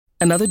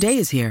Another day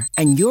is here,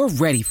 and you're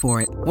ready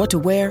for it. What to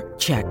wear?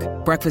 Check.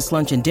 Breakfast,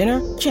 lunch, and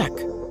dinner? Check.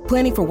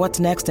 Planning for what's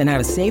next and how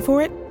to save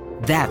for it?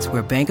 That's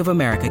where Bank of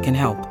America can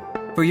help.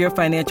 For your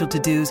financial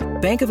to-dos,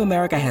 Bank of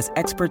America has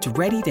experts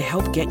ready to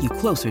help get you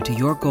closer to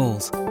your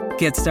goals.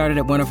 Get started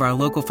at one of our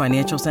local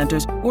financial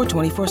centers or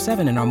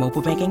 24/7 in our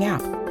mobile banking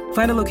app.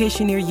 Find a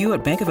location near you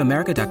at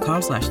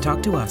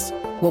bankofamerica.com/talktous.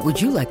 What would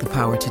you like the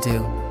power to do?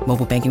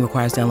 Mobile banking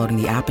requires downloading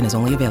the app and is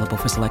only available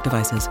for select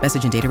devices.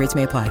 Message and data rates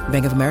may apply.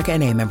 Bank of America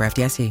N.A., member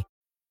FDIC.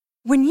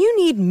 When you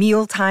need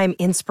mealtime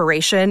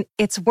inspiration,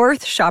 it's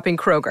worth shopping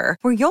Kroger,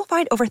 where you'll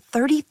find over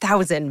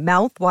 30,000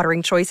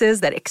 mouth-watering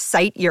choices that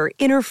excite your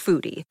inner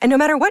foodie. And no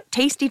matter what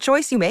tasty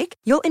choice you make,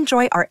 you'll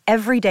enjoy our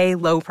everyday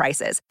low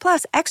prices,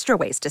 plus extra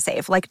ways to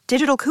save, like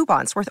digital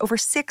coupons worth over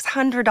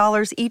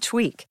 $600 each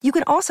week. You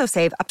can also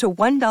save up to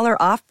 $1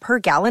 off per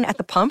gallon at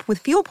the pump with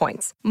fuel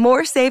points.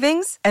 More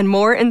savings and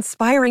more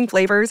inspiring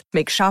flavors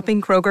make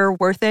shopping Kroger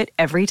worth it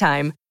every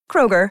time.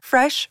 Kroger,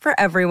 fresh for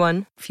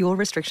everyone. Fuel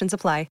restrictions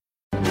apply.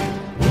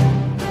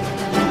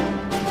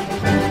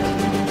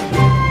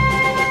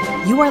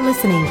 You are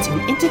listening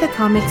to Into the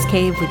Comics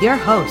Cave with your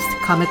host,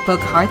 comic book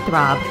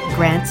heartthrob,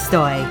 Grant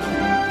Stoy.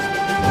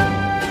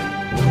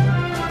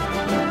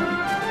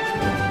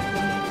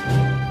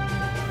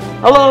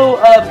 Hello,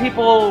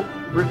 people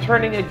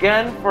returning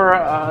again for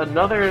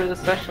another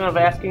session of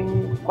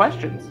asking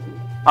questions.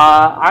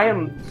 I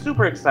am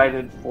super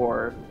excited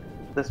for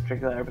this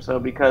particular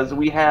episode because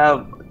we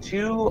have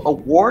two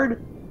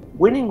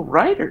award-winning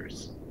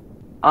writers.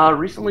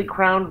 Recently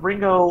crowned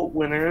Ringo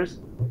winners,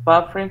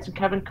 Bob France and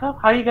Kevin Cuff.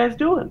 How you guys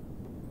doing?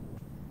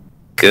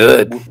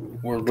 Good.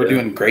 We're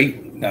doing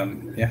great.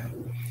 Yeah.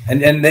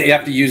 And you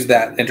have to use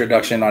that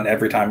introduction on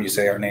every time you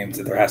say our names.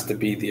 That there has to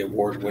be the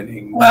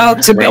award-winning. Well,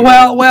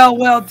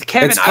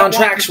 Kevin. It's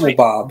contractual,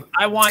 Bob.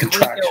 I want it's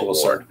contractual,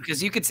 sir.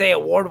 Because you could say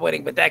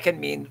award-winning, but that can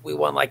mean we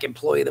won like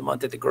Employee of the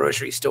Month at the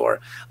grocery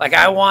store. Like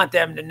I want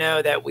them to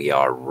know that we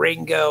are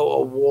Ringo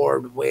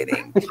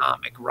award-winning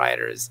comic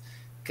writers.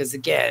 Because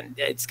again,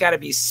 it's got to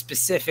be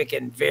specific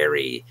and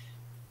very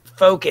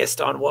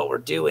focused on what we're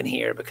doing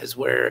here. Because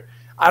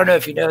I don't know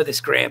if you know this,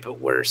 Grant, but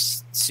we're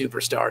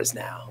superstars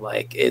now.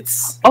 Like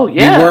it's. Oh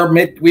yeah.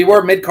 We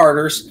were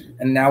mid-carders,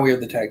 and now we are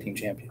the tag team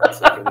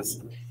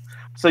champions.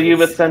 So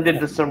you've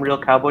ascended to some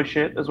real cowboy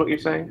shit, is what you're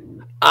saying?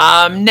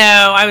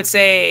 No, I would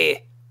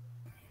say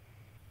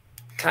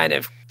kind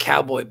of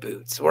cowboy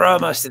boots. We're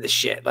almost to the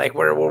shit. Like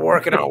we're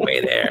working our way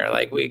there.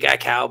 Like we got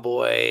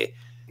cowboy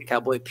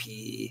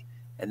P.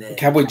 And then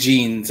cowboy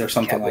jeans or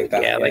something like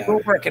that. Yeah, like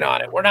we're working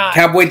on it. We're not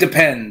cowboy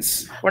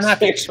depends. We're not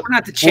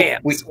the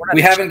champs.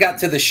 We haven't got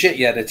to the shit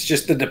yet. It's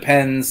just the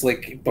depends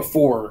like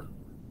before.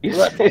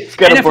 It's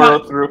got to burrow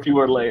through a few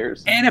more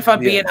layers. And if I'm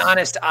being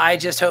honest, I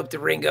just hope the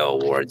Ringo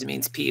Awards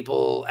means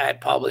people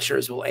at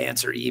publishers will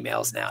answer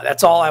emails now.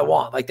 That's all I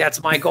want. Like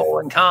that's my goal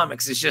in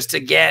comics is just to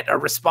get a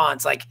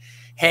response like,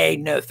 hey,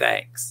 no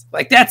thanks.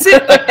 Like that's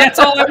it. Like that's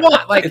all I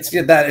want. Like it's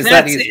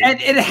that easy.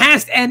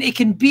 And it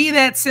can be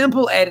that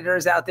simple.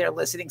 Editors out there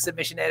listening,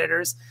 submission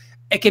editors.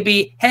 It could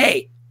be,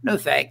 hey, no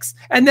thanks.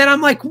 And then I'm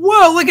like,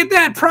 whoa, look at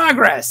that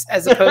progress,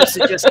 as opposed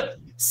to just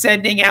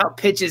sending out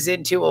pitches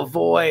into a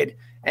void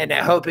and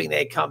hoping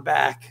they come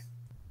back.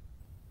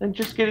 And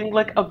just getting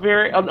like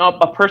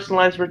a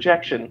personalized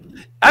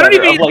rejection. I don't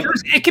even.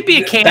 It could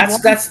be a can.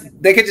 That's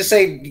they could just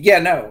say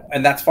no,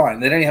 and that's fine.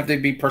 They don't even have to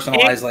be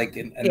personalized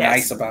and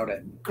nice about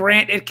it.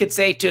 Grant, it could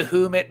say to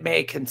whom it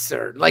may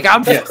concern. Like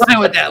I'm fine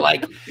with that.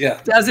 Like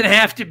doesn't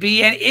have to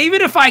be. And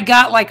even if I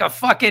got like a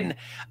fucking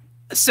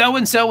so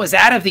and so was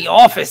out of the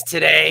office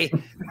today,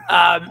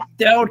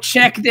 they'll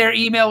check their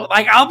email.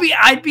 Like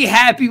I'd be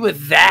happy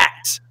with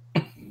that.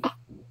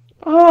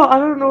 Oh, I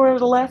don't know whether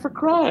to laugh or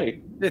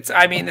cry. It's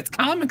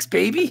comics,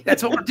 baby.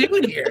 That's what we're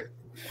doing here.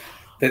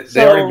 They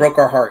already broke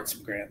our hearts,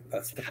 Grant.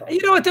 That's the problem.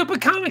 You know what, though?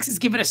 But comics has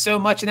given us so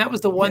much, and that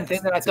was the one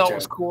thing that I thought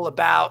was cool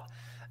about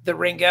the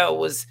Ringo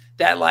was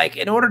that, like,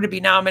 in order to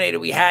be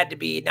nominated, we had to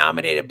be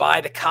nominated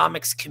by the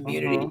comics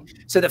community.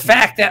 Mm-hmm. So the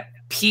fact that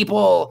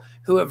people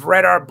who have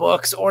read our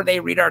books or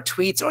they read our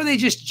tweets or they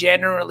just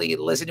generally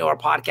listen to our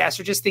podcast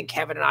or just think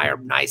Kevin and I are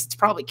nice. It's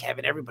probably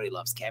Kevin. Everybody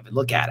loves Kevin.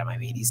 Look at him. I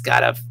mean, he's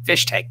got a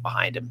fish tank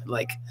behind him.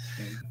 Like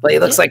he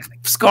looks like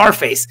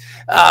Scarface.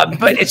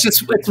 But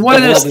it's one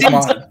of those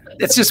things.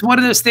 It's just one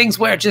of those things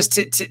where just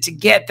to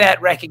get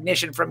that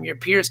recognition from your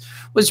peers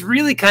was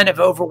really kind of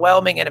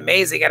overwhelming and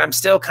amazing. And I'm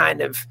still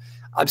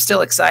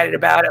excited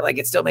about it. Like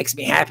it still makes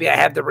me happy. I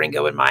have the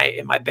Ringo in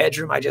my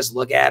bedroom. I just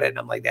look at it and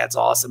I'm like, that's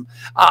awesome.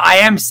 I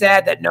am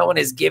sad that no one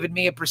has given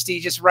me a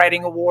prestigious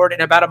writing award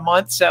in about a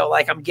month. So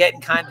like I'm getting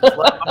kind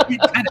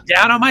of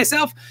down on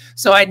myself.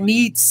 So I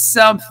need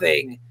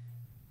something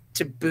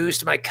to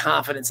boost my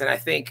confidence. And I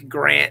think,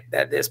 Grant,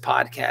 that this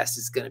podcast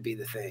is going to be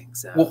the thing.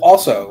 So. Well,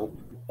 also,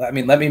 I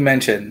mean, let me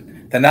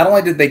mention that not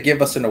only did they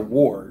give us an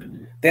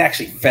award, they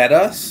actually fed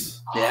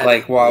us. Yeah.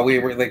 Like while we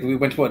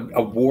went to an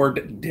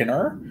award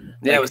dinner.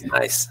 Yeah, it was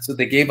nice. So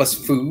they gave us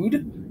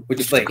food, which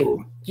is like,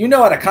 cool.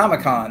 At a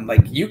Comic-Con,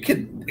 like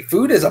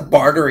food is a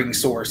bartering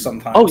source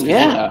sometimes. Oh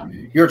yeah.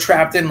 You're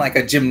trapped in like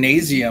a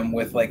gymnasium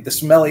with like the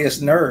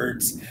smelliest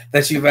nerds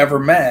that you've ever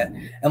met.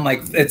 And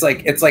like, it's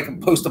like a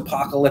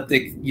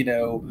post-apocalyptic,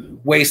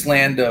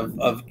 wasteland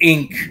of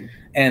ink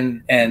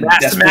and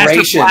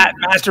desperation.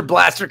 Master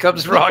Blaster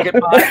comes rocking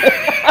by.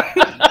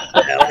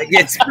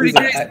 It's pretty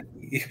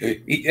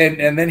crazy.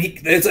 And then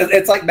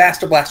it's like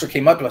Master Blaster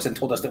came up to us and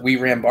told us that we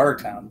ran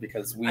Bartertown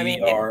because we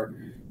are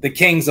the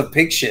kings of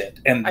pig shit,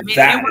 and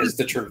that is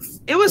the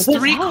truth. It was a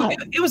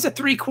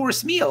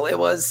 3-course meal. It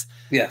was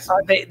yes.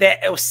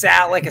 It was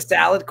like a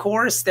salad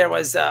course. There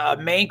was a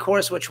main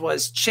course which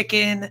was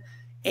chicken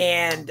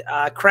and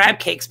crab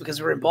cakes because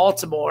we're in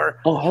Baltimore.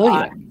 Oh hell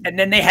yeah! And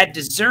then they had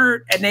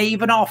dessert, and they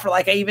even offer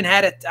I even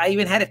had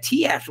a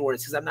tea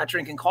afterwards because I'm not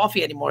drinking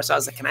coffee anymore. So I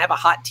was like, "Can I have a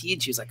hot tea?"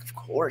 And she was like, "Of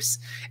course."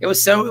 It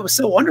was so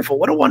wonderful.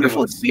 What a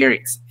wonderful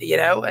experience,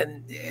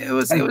 And it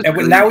was.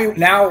 And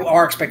now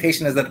our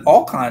expectation is that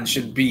all cons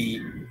should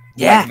be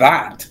like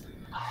that.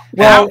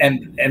 Well,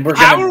 and we're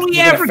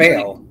gonna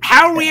fail.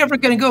 How are we ever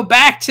going to go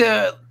back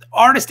to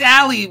Artist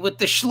Alley with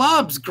the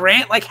schlubs,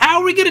 Grant? Like, how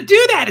are we going to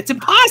do that? It's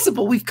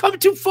impossible. We've come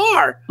too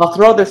far. I'll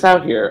throw this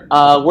out here.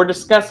 We're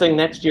discussing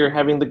next year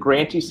having the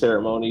Granty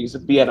ceremonies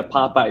be at a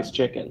Popeyes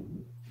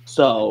Chicken.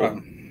 So,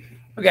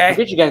 okay, I'll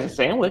get you guys a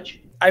sandwich.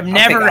 I've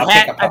never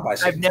had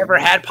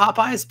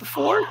Popeyes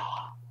before.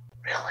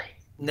 Really?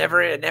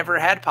 Never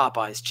had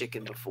Popeyes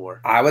chicken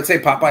before. I would say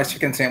Popeyes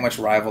chicken sandwich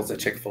rivals a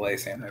Chick-fil-A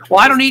sandwich. Well,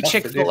 I don't eat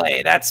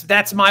Chick-fil-A.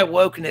 That's my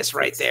wokeness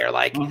right there.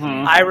 Like,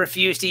 I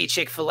refuse to eat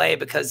Chick-fil-A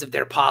because of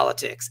their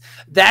politics.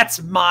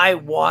 That's my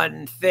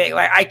one thing.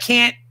 Like, I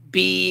can't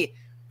be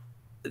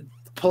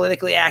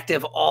politically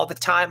active all the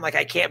time. Like,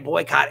 I can't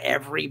boycott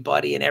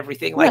everybody and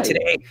everything. Like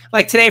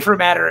today, for a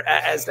matter,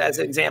 as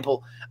an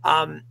example,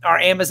 our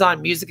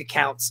Amazon Music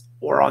accounts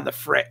were on the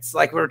fritz.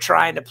 Like, we were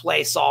trying to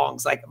play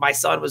songs. Like, my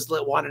son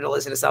wanted to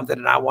listen to something,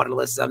 and I wanted to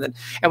listen to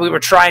something, and we were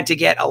trying to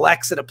get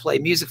Alexa to play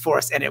music for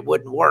us, and it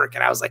wouldn't work.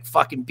 And I was like,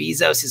 "Fucking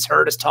Bezos has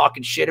heard us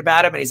talking shit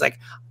about him," and he's like,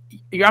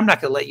 "I'm not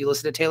going to let you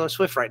listen to Taylor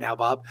Swift right now,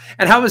 Bob."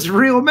 And I was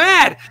real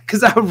mad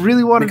because I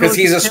really wanted because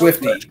he's a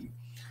Swiftie.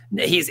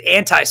 He's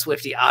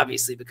anti-Swiftie,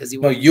 obviously, because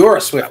you're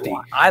a Swiftie.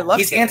 I love.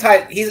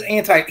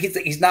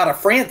 He's not a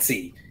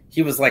Francie.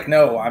 He was like,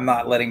 "No, I'm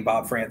not letting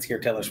Bob France hear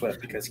Taylor Swift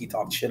because he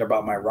talked shit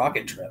about my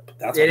rocket trip."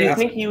 That's what do you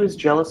think he was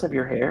jealous of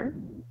your hair?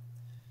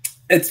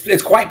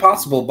 It's quite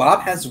possible.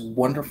 Bob has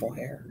wonderful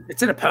hair.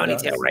 It's in a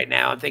ponytail right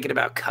now. I'm thinking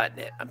about cutting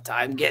it.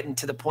 I'm getting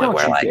to the point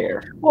where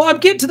I'm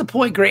getting to the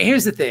point. Great.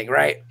 Here's the thing,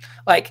 right?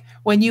 Like,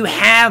 when you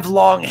have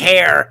long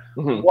hair,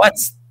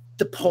 what's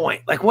the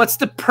point? Like, what's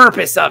the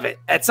purpose of it?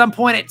 At some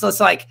point, it's just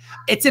like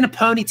it's in a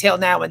ponytail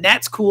now, and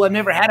that's cool. I've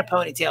never had a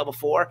ponytail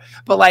before,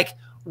 but like,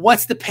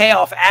 what's the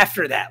payoff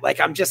after that? Like,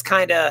 I'm just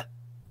kind of.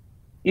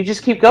 You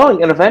just keep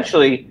going, and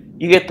eventually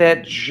you get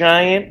that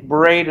giant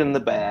braid in the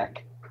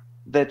back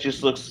that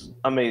just looks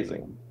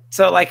amazing.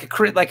 So like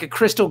a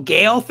Crystal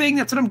Gale thing.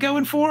 That's what I'm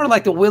going for.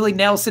 Like the Willie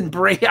Nelson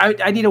braid.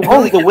 I need a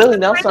Willie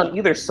Nelson on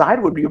either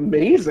side would be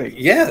amazing.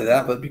 Yeah,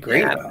 that would be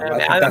great. I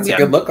think that's a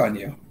good look on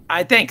you.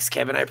 Thanks,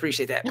 Kevin. I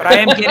appreciate that. But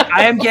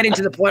I am getting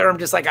to the point where I'm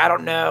just like, I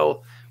don't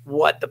know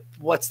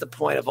what's the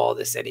point of all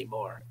this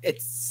anymore.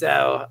 It's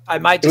so I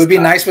might. It would be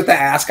nice with the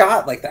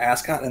ascot,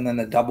 and then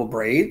the double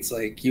braids.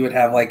 Like, you would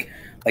have like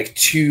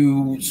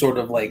two sort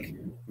of like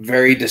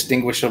very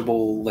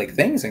distinguishable like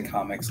things in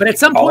comics. But at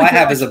some point, all I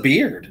have is a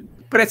beard.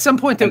 But at some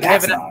point, though,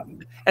 Kevin,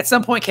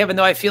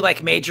 though, I feel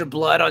like Major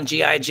Blood on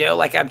G.I. Joe,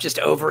 like I'm just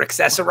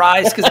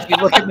over-accessorized, because if you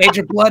look at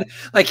Major Blood,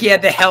 like he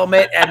had the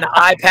helmet and the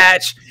eye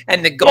patch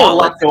and the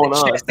gauntlet going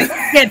on.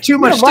 He had too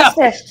much stuff.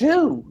 Mustache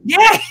too.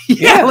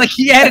 Yeah, like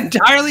he had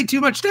entirely too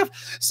much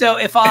stuff. So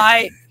if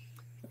I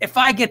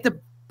get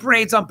the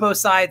braids on both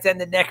sides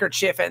and the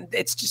neckerchief, and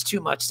it's just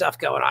too much stuff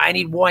going on. I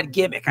need one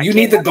gimmick. You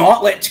need the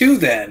gauntlet too,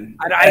 then.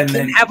 I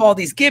can't have all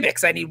these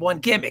gimmicks. I need one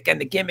gimmick,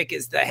 and the gimmick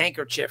is the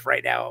handkerchief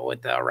right now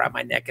with around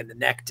my neck and the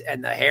neck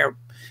and the hair.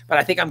 But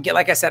I think I'm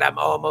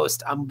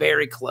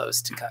very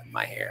close to cutting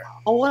my hair.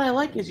 Oh, what I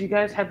like is you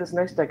guys have this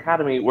nice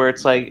dichotomy where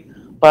it's like,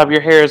 Bob,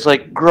 your hair is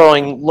like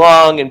growing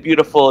long and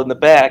beautiful in the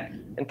back,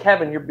 and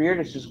Kevin, your beard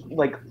is just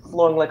like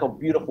flowing like a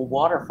beautiful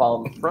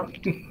waterfall in the front.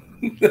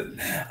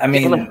 I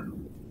mean.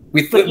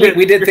 We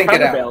did think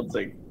it out.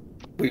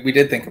 We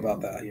did think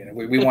about that.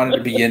 We wanted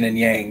to be yin and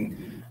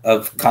yang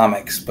of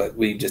comics, but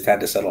we just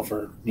had to settle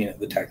for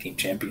the tag team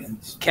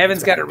champions.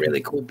 Kevin's got a really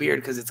cool beard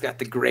because it's got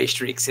the gray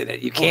streaks in it.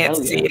 You can't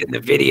see it in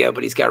the video,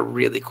 but he's got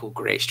really cool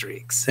gray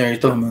streaks. Are you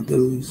talking about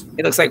those?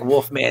 It looks like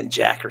Wolfman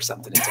Jack or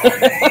something.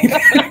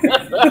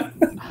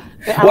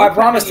 Well, I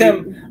promised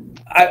him.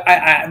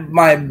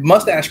 My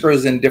mustache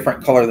grows in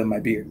different color than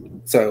my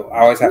beard, so I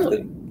always have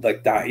to.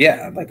 Like dye,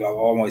 I'll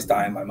always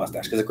dye in my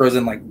mustache because it grows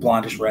in like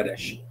blondish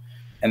reddish,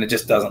 and it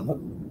just doesn't look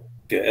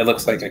good. It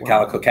looks like a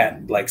calico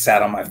cat like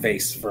sat on my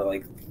face for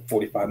like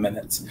 45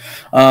 minutes.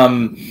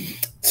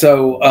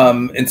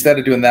 So instead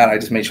of doing that, I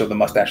just made sure the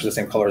mustache is the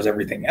same color as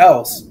everything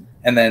else.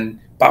 And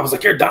then Bob was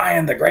like, "You're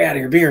dying the gray out of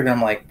your beard." And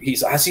I'm like,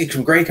 I see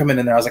some gray coming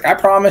in there. I was like, "I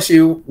promise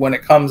you, when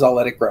it comes, I'll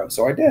let it grow."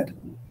 So I did.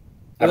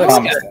 It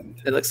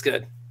looks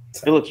good.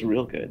 So. It looks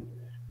real good.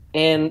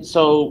 And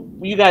so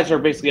you guys are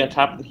basically on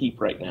top of the heap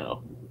right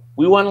now.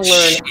 We want to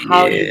learn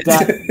how you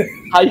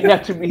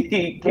got to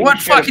be. What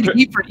fucking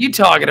heap are you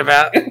talking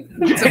about?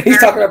 He's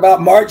talking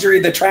about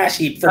Marjorie, the trash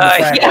heap from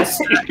the Yes,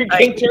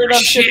 King Turd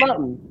on Shit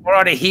Mountain. We're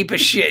on a heap of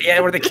shit.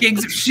 Yeah, we're the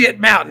kings of shit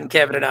mountain,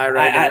 Kevin and I.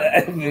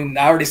 Right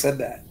now. I already said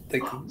that. The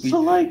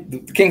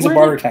kings of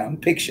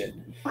Bartertown, pig shit.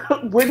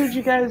 Where did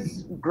you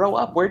guys grow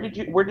up? Where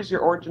does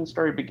your origin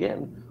story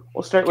begin?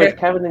 We'll start with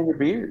Kevin and your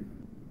beard.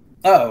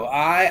 Oh,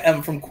 I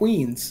am from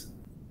Queens,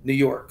 New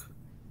York.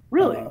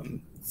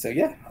 Really? So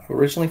yeah,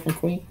 originally from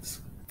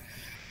Queens,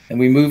 and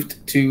we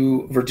moved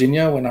to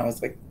Virginia when I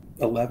was like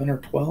 11 or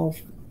 12.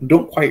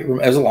 Don't quite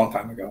remember. It was a long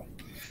time ago.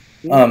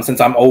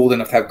 Since I'm old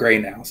enough to have gray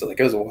now, so like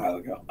it was a while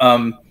ago.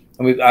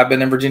 I've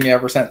been in Virginia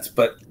ever since,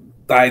 but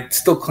I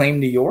still claim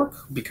New York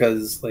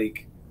because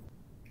like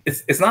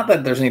it's not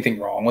that there's anything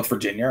wrong with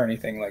Virginia or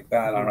anything like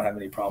that. I don't have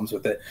any problems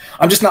with it.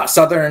 I'm just not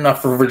Southern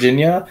enough for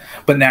Virginia,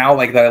 but now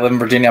like that I live in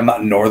Virginia, I'm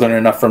not Northern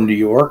enough from New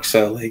York.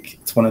 So like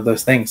it's one of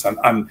those things.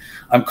 I'm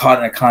caught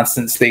in a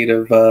constant state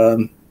of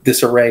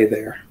disarray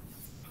there.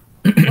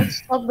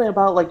 What's something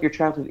about like your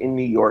childhood in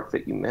New York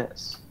that you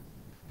miss?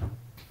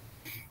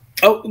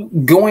 Oh,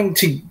 going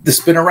to the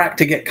spinner rack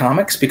to get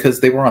comics because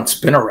they were on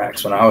spinner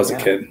racks when I was a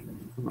kid.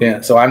 Yeah,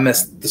 so I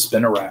missed the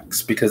spinner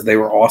racks because they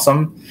were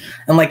awesome,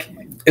 and like.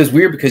 It was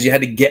weird because you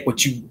had to get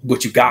what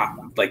you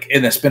got. Like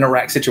in a spinner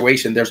rack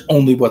situation, there's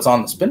only what's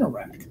on the spinner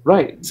rack.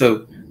 Right.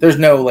 So there's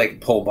no like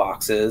pull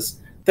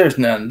boxes. There's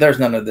none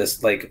of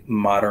this like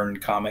modern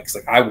comics.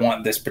 Like I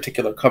want this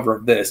particular cover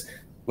of this.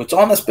 What's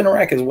on the spinner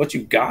rack is what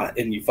you got,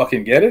 and you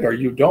fucking get it or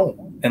you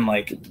don't. And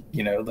like,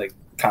 like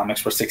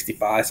comics were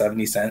 65,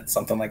 70 cents,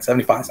 something like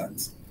 75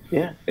 cents.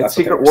 Yeah. It's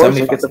Secret Wars,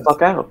 so get the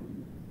fuck out.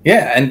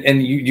 Yeah,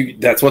 and you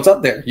that's what's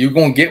up there. You're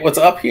going to get what's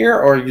up here,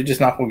 or you're just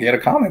not going to get a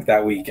comic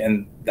that week.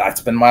 And that's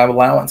been my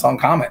allowance on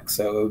comics.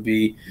 So it would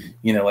be,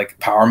 like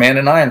Power Man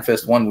and Iron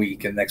Fist one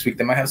week, and next week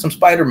they might have some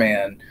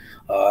Spider-Man.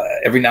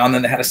 Every now and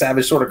then they had a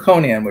Savage Sword of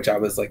Conan, which I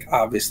was like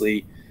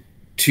obviously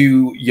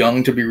too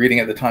young to be reading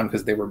at the time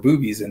because there were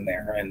boobies in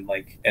there, and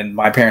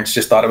my parents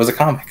just thought it was a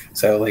comic.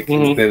 So like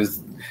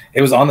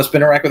it was on the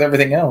spinner rack with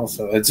everything else.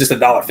 So it's just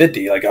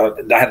 $1.50. Like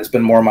I had to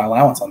spend more of my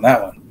allowance on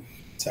that one.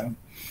 So.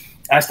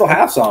 I still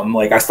have some.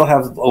 Like I still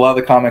have a lot of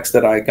the comics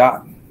that I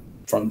got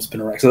from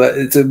Spinner Rack. So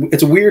it's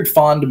a weird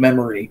fond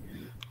memory.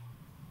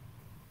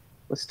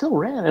 It's still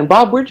rad. And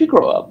Bob, where'd you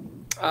grow up?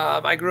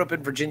 I grew up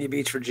in Virginia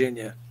Beach,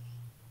 Virginia.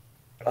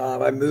 I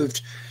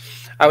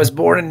was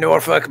born in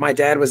Norfolk. My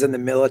dad was in the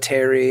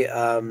military.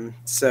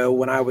 So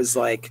when I was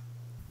like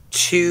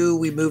 2,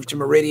 we moved to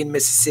Meridian,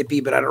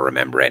 Mississippi, but I don't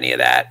remember any of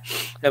that.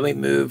 Then we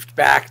moved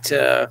back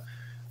to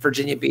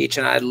Virginia Beach,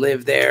 and I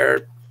lived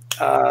there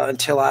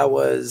until I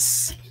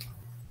was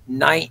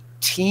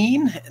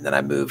 19, and then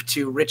I moved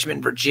to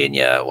Richmond,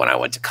 Virginia when I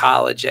went to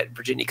college at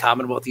Virginia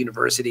Commonwealth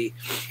University.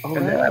 And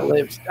then I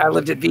lived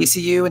at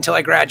VCU until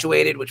I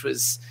graduated, which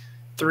was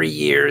 3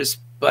 years,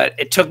 but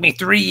it took me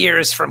 3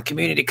 years from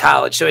community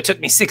college. So it took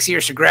me 6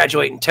 years to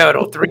graduate in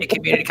total, 3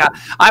 community college.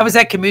 I was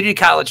at community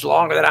college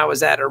longer than I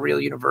was at a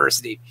real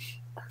university.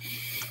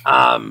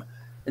 And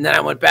then I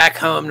went back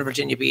home to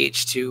Virginia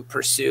Beach to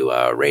pursue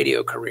a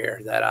radio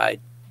career that I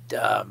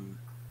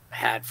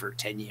had for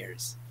 10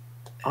 years.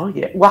 Oh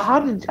yeah. Well, how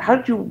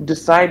did you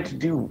decide to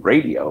do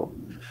radio?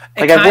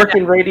 Like I've worked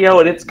in radio,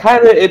 and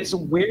it's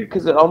weird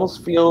because it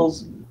almost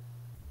feels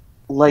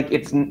like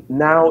it's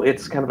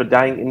kind of a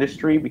dying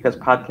industry because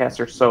podcasts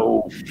are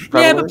so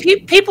prevalent. Yeah,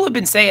 but people have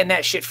been saying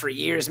that shit for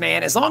years,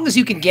 man. As long as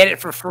you can get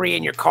it for free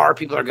in your car,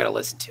 people are going to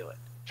listen to it.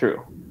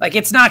 True. Like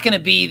it's not going to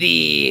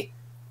be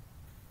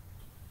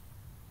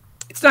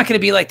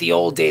like the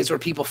old days where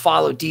people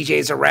follow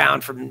DJs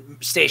around from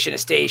station to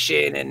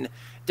station and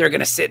they're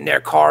going to sit in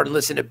their car and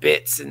listen to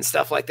bits and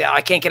stuff like that.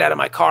 I can't get out of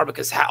my car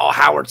because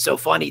Howard's so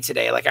funny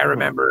today. Like I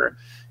remember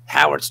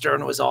Howard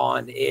Stern was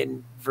on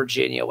in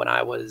Virginia when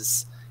I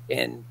was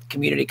in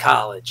community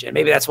college. And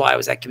maybe that's why I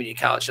was at community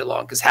college so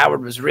long, because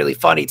Howard was really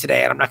funny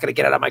today and I'm not going to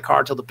get out of my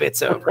car until the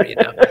bit's over,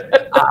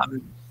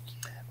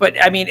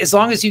 But I mean, as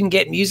long as you can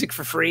get music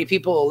for free,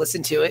 people will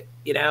listen to it,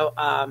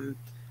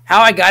 How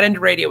I got into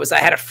radio was I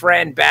had a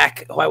friend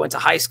back who I went to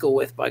high school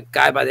with, a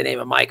guy by the name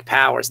of Mike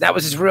Powers. And that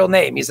was his real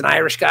name. He's an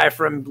Irish guy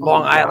from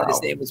Long Island.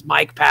 His name was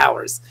Mike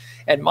Powers.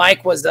 And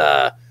Mike was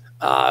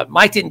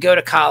Mike didn't go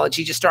to college.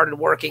 He just started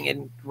working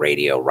in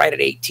radio right at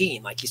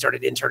 18. Like he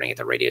started interning at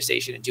the radio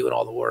station and doing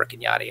all the work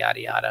and yada, yada,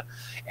 yada.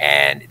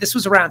 And this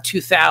was around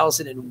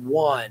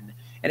 2001.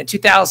 And in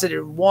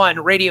 2001,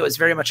 radio is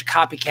very much a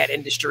copycat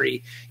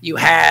industry. You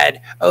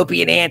had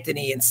Opie and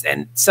Anthony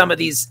and some of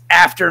these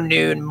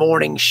afternoon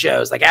morning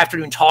shows, like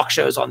afternoon talk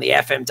shows on the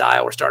FM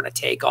dial were starting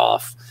to take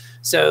off.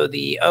 So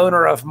the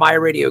owner of My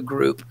Radio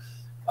Group,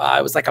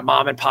 it was like a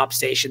mom and pop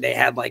station. They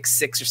had like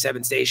 6 or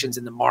 7 stations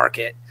in the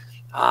market.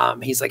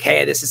 He's like,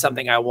 hey, this is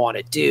something I want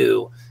to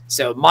do.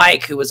 So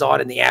Mike, who was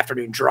on in the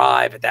afternoon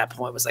drive at that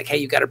point, was like, hey,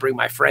 you got to bring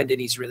my friend in.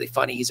 He's really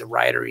funny. He's a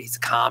writer. He's a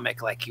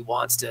comic. Like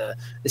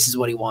this is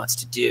what he wants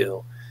to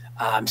do.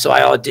 So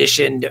I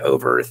auditioned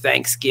over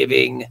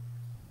Thanksgiving.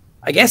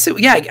 I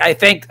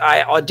think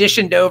I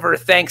auditioned over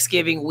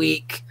Thanksgiving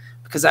week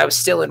because I was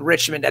still in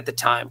Richmond at the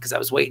time because I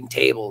was waiting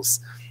tables.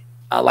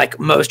 Like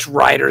most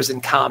writers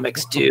and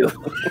comics do,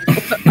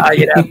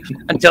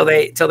 until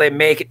they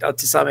make it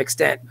to some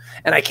extent.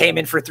 And I came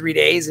in for 3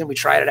 days and we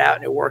tried it out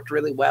and it worked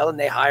really well and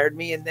they hired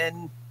me and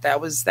then that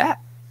was that.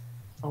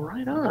 All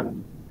right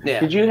on.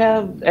 Yeah. Did you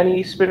have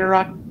any spinner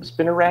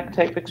rack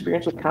type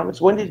experience with comics?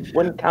 When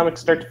did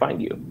comics start to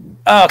find you?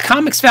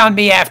 Comics found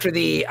me after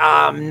the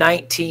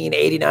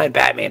 1989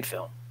 Batman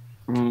film.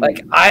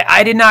 Like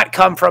I did not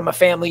come from a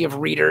family of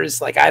readers.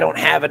 Like I don't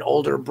have an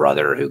older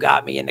brother who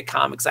got me into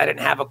comics. I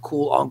didn't have a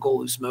cool uncle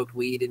who smoked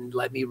weed and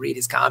let me read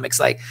his comics.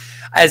 Like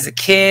as a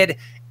kid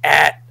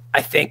at,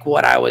 I think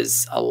what I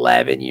was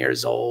 11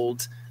 years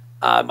old,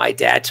 my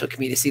dad took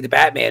me to see the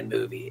Batman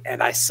movie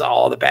and I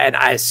saw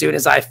as soon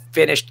as I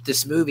finished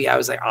this movie, I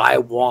was like, I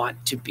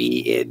want to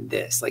be in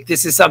this. Like,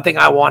 this is something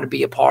I want to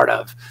be a part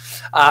of.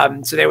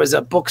 So there was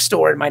a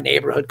bookstore in my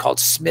neighborhood called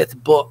Smith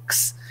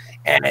Books.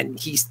 And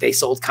they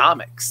sold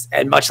comics,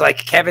 and much like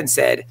Kevin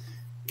said,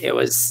 it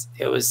was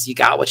you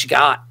got what you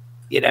got,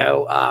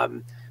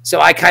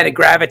 So I kind of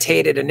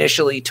gravitated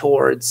initially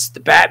towards the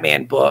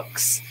Batman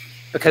books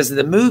because of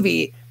the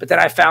movie, but then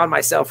I found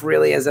myself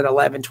really as an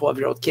 11,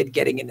 12-year-old kid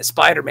getting into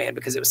Spider-Man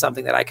because it was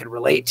something that I could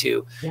relate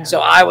to. Yeah. So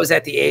I was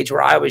at the age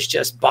where I was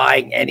just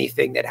buying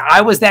anything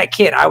I was that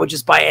kid. I would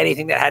just buy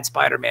anything that had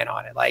Spider-Man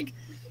on it. Like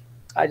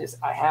I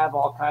have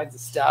all kinds of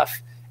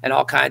stuff and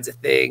all kinds of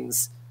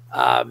things.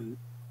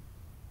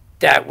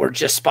 That were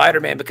just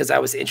Spider-Man because I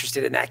was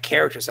interested in that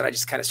character. So I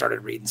just kind of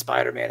started reading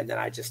Spider-Man and then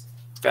I just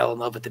fell in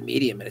love with the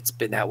medium and it's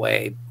been that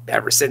way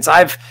ever since.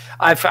 I've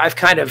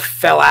kind of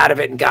fell out of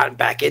it and gotten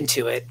back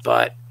into it,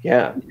 but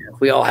yeah,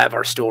 we all have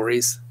our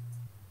stories.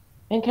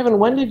 And Kevin,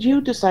 when did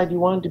you decide you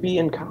wanted to be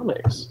in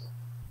comics?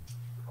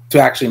 To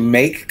actually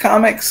make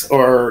comics,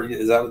 or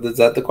is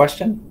that the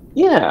question?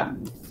 Yeah.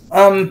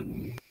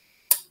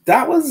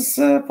 That was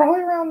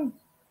probably around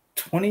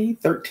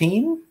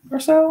 2013 or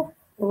so.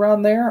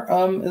 Around there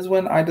is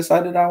when I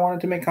decided I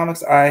wanted to make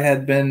comics. I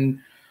had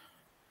been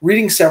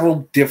reading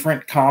several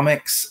different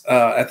comics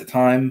at the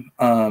time,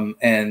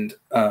 and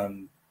I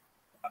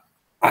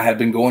had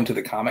been going to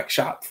the comic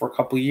shop for a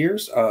couple of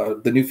years.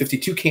 The New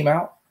 52 came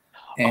out,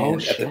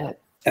 and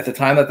at the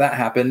time that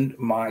happened,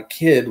 my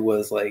kid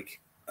was like,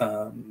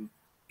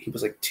 he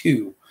was like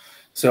 2,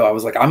 so I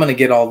was like, I'm going to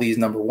get all these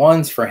number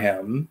ones for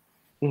him.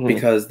 Mm-hmm.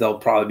 Because they'll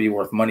probably be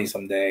worth money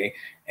someday.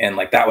 And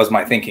like, that was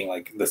my thinking,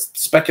 like the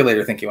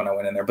speculator thinking when I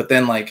went in there. But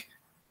then like,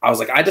 I was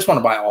like, I just want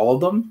to buy all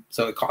of them.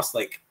 So it cost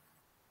like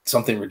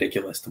something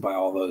ridiculous to buy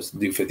all those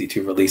New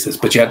 52 releases,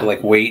 but you had to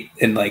like wait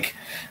and like,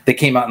 they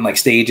came out in like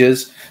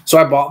stages. So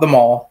I bought them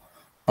all.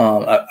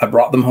 I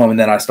brought them home and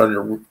then I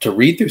started to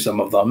read through some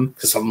of them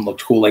because some of them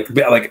looked cool. Like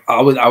I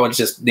would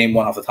just name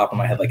one off the top of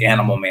my head. Like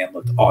Animal Man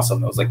looked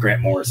awesome. It was like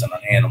Grant Morrison on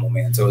Animal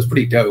Man. So it was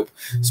pretty dope.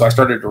 So I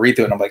started to read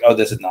through it and I'm like, oh,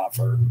 this is not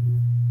for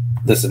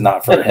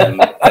him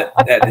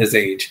at his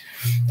age.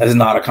 That is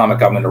not a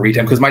comic I'm going to read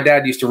him because my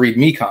dad used to read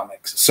me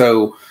comics.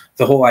 So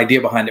the whole idea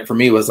behind it for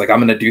me was like, I'm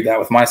going to do that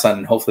with my son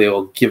and hopefully it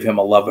will give him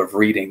a love of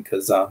reading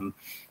because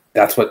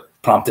that's what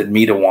prompted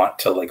me to want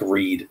to like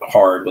read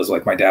hard was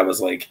like my dad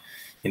was like,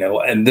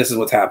 and this is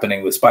what's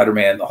happening with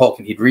Spider-Man, the Hulk,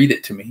 and he'd read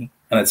it to me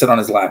and I'd sit on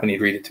his lap and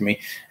he'd read it to me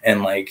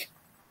and like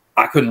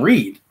I couldn't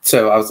read.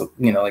 So I was,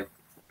 like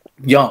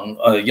young,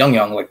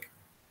 like,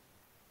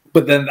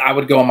 but then I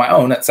would go on my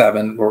own at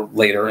 7 or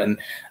later. And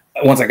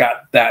once I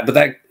got that, but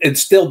that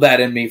instilled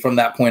that in me from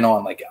that point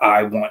on. Like,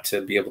 I want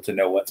to be able to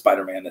know what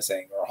Spider-Man is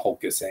saying or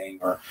Hulk is saying,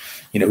 or,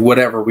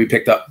 whatever we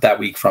picked up that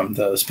week from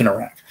the spinner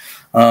rack.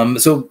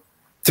 So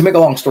to make a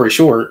long story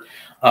short,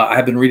 I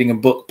have been reading a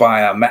book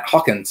by Matt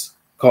Hawkins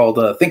called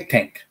Think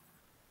Tank.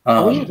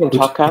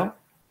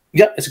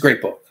 Yeah, it's a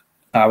great book.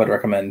 I would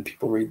recommend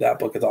people read that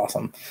book. It's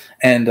awesome.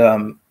 And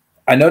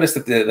I noticed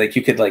that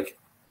you could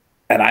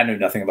and I knew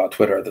nothing about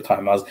Twitter at the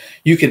time.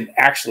 You can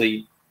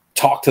actually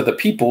talk to the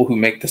people who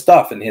make the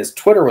stuff, and his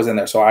Twitter was in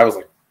there. So I was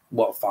like,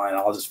 well, fine,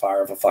 I'll just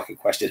fire off a fucking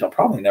question. He'll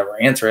probably never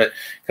answer it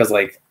because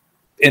like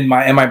in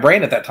my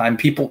brain at that time,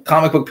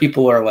 comic book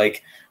people are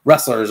like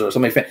wrestlers or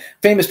somebody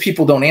famous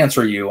people don't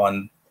answer you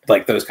on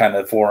like those kind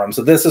of forums.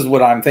 So this is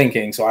what I'm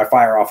thinking. So I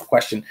fire off a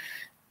question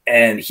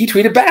and he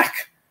tweeted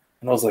back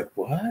and I was like,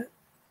 what?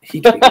 He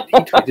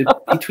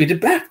tweeted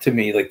back to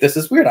me like, this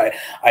is weird.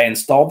 I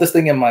installed this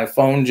thing in my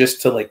phone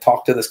just to like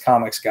talk to this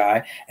comics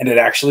guy and it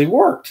actually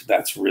worked.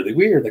 That's really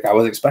weird. Like I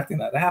was expecting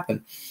that to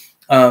happen.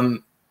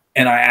 And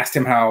I asked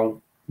him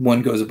how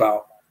one goes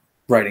about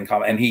writing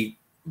comic and he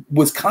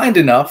was kind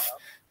enough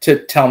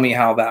to tell me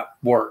how that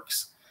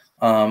works.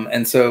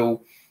 And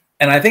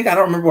I think, I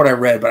don't remember what I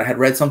read, but I had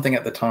read something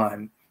at the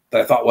time that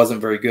I thought wasn't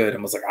very good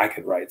and was like, I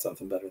could write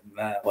something better than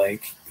that.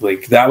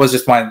 Like that was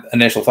just my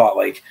initial thought.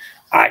 Like,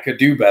 I could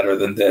do better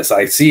than this.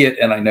 I see it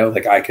and I know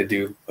like I could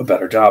do a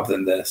better job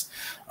than this.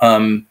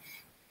 And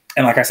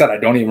like I said, I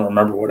don't even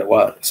remember what it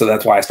was. So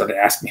that's why I started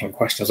asking him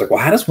questions like,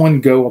 well, how does one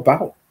go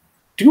about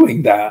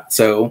doing that?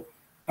 So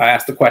I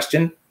asked the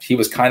question. He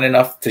was kind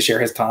enough to share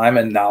his time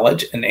and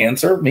knowledge and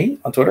answer me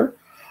on Twitter,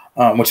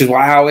 which is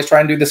why I always try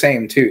and do the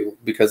same too,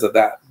 because of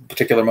that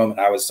particular moment.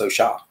 I was so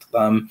shocked.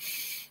 And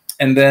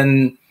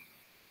then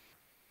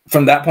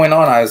from that point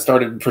on, I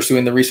started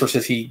pursuing the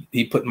resources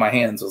he put in my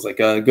hands. I was like,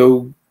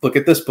 go look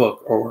at this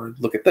book or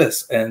look at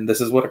this. And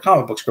this is what a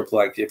comic book script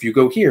like. If you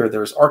go here,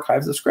 there's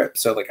archives of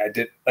scripts. So like I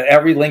did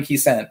every link he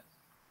sent,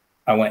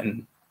 I went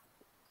and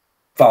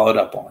followed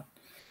up on.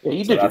 Yeah,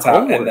 you did your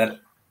homework. And then,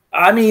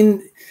 I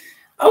mean,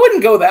 I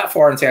wouldn't go that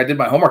far and say I did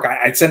my homework.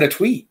 I'd send a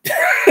tweet.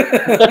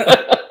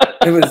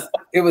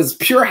 It was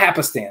pure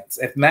happenstance.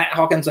 If Matt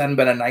Hawkins hadn't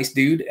been a nice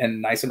dude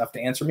and nice enough to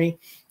answer me,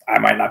 I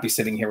might not be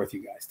sitting here with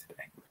you guys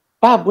today.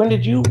 Bob, when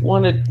did you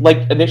want to, like,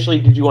 initially,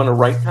 did you want to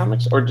write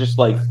comics, or just,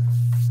 like,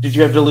 did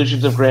you have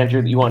delusions of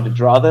grandeur that you wanted to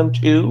draw them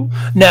too?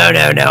 No.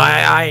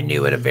 I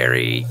knew at a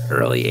very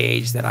early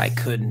age that I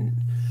couldn't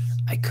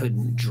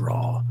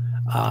draw.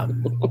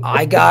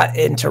 I got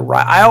into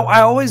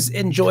I always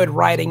enjoyed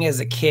writing as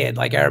a kid.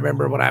 Like, I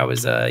remember when I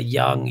was a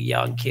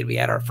young kid, we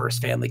had our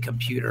first family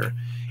computer,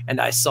 and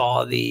I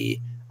saw the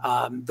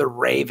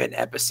Raven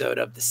episode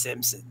of The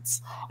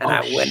Simpsons, and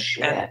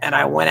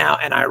I went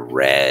out and I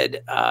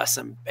read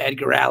some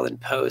Edgar Allan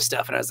Poe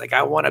stuff, and I was like,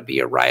 I want to be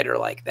a writer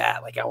like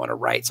that. Like, I want to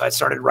write. So I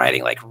started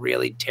writing like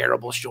really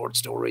terrible short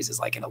stories as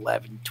like an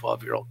 11,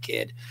 12-year-old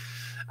kid.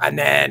 And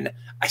then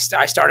I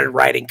started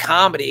writing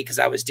comedy because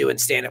I was doing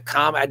stand-up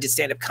comedy. I did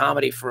stand-up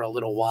comedy for a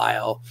little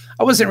while.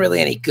 I wasn't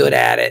really any good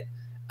at it.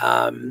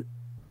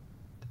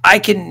 I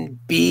can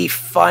be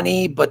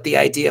funny, but the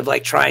idea of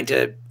like trying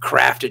to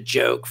craft a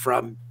joke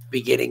from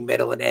beginning,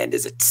 middle, and end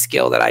is a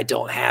skill that I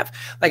don't have.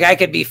 Like, I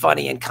could be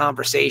funny in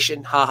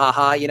conversation, ha ha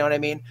ha, you know what I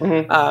mean?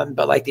 Mm-hmm.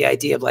 But like the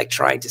idea of like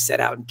trying to set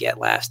out and get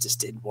laughs just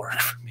didn't work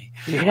for me.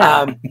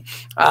 Yeah.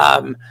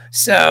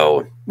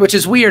 So, which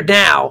is weird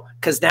now,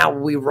 because now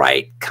we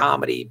write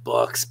comedy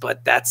books,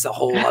 but that's a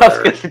whole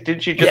other.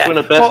 Didn't you just win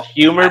a best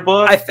humor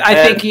book?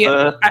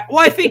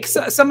 I think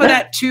some of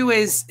that too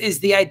is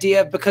the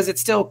idea, because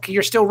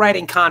you're still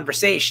writing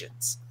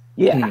conversations.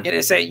 Yeah.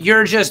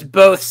 You're just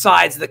both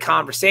sides of the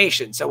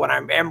conversation. So when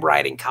I am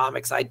writing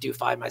comics, I do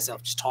find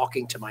myself just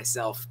talking to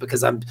myself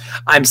because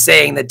I'm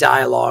saying the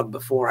dialogue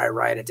before I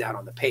write it down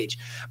on the page.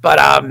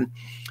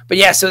 But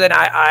yeah, so then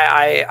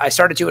I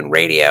started doing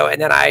radio, and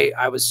then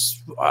I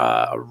was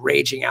a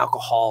raging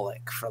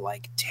alcoholic for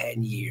like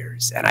 10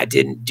 years, and I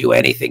didn't do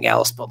anything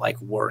else but like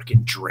work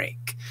and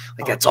drink.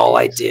 Like, that's all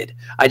I did.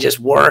 I just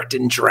worked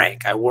and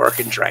drank. I worked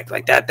and drank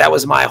like that. That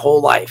was my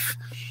whole life.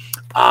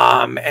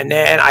 And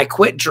then I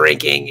quit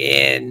drinking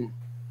in,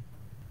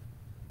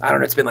 I don't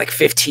know, it's been like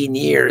 15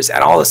 years.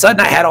 And all of a sudden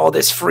I had all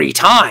this free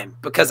time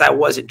because I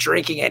wasn't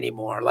drinking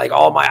anymore. Like,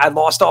 I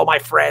lost all my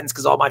friends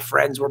because all my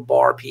friends were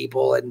bar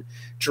people and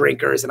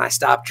drinkers, and I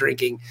stopped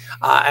drinking.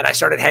 And I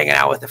started hanging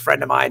out with a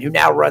friend of mine who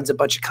now runs a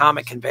bunch of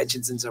comic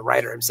conventions and is a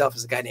writer himself.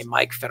 Is a guy named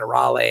Mike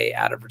Federale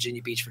out of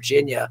Virginia Beach,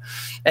 Virginia.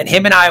 And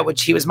him and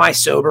he was my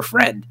sober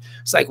friend.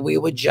 It's like, we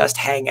would just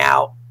hang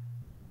out.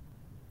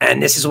 And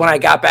this is when I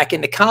got back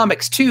into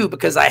comics too,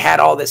 because I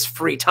had all this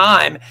free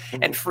time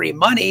and free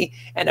money.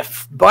 And a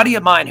buddy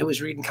of mine who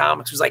was reading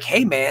comics was like,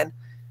 "Hey man,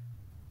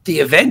 the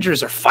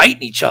Avengers are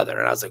fighting each other."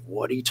 And I was like,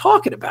 "What are you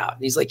talking about?"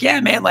 And he's like,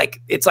 "Yeah, man,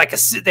 like it's like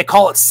they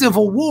call it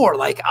Civil War.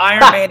 Like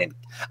Iron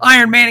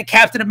Man and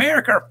Captain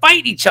America are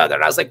fighting each other."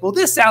 And I was like, "Well,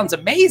 this sounds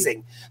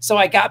amazing." So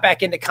I got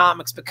back into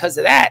comics because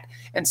of that.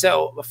 And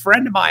so a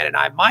friend of mine and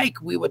I,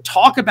 Mike, we would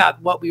talk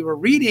about what we were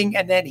reading,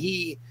 and then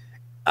he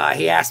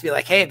asked me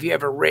like, "Hey, have you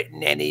ever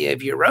written any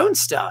of your own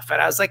stuff?"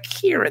 And I was like,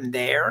 "Here and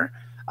there,"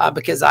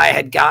 because I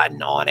had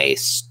gotten on a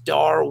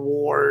Star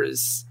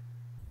Wars.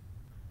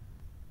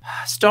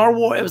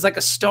 It was like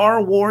a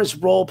Star Wars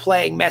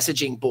role-playing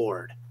messaging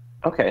board.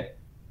 Okay.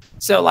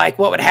 So like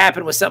what would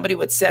happen was somebody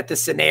would set the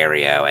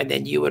scenario, and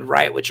then you would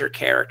write what your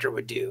character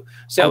would do.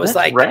 So it was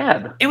like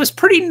rad. It was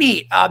pretty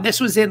neat.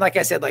 This was in, like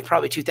I said, like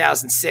probably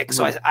 2006.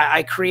 Mm-hmm. So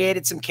I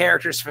created some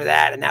characters for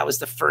that, and that was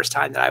the first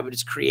time that I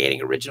was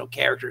creating original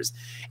characters.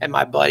 And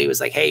my buddy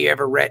was like, "Hey, you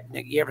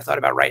ever thought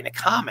about writing a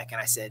comic?"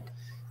 And I said,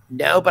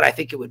 "No, but I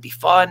think it would be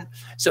fun."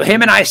 So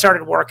him and I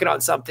started working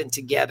on something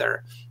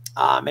together.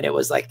 And it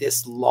was like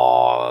this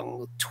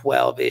long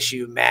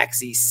 12-issue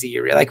maxi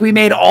series. Like, we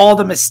made all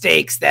the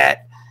mistakes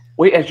that.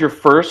 Wait, as your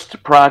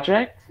first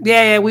project?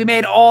 Yeah, we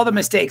made all the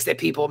mistakes that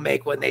people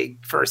make when they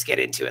first get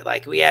into it.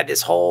 Like, we had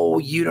this whole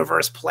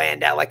universe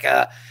planned out, like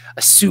a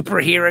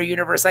superhero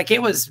universe. Like,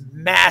 it was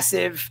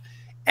massive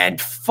and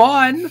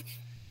fun,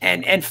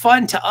 and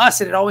fun to us.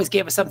 And it always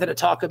gave us something to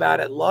talk about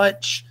at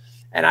lunch.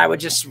 And I would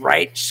just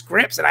write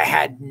scripts, and I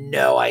had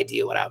no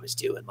idea what I was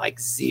doing, like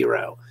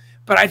zero.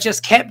 But I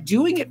just kept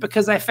doing it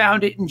because I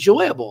found it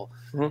enjoyable.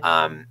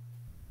 Mm-hmm.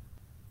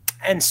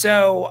 And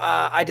so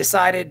I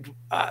decided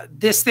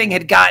this thing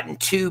had gotten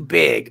too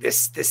big.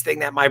 This thing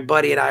that my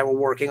buddy and I were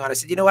working on. I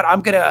said, you know what?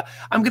 I'm gonna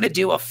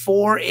do a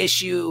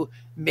 4-issue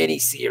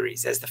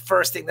miniseries as the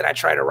first thing that I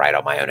try to write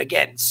on my own.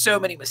 Again, so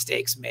many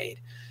mistakes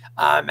made.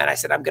 And I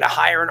said, I'm going to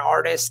hire an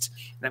artist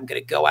and I'm going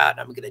to go out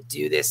and I'm going to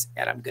do this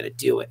and I'm going to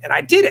do it. And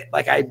I did it.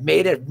 Like I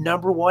made a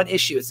 #1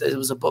 issue. It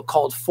was a book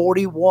called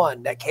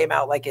 41 that came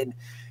out like in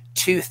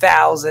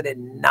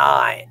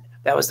 2009.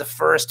 That was the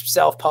first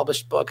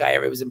self-published book I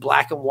ever. It was in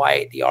black and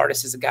white. The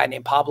artist is a guy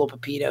named Pablo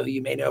Pepino, who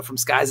you may know from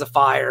Skies of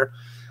Fire.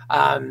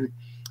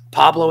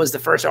 Pablo was the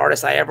first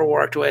artist I ever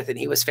worked with, and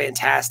he was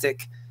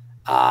fantastic.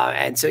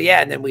 And so, yeah,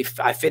 and then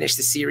I finished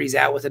the series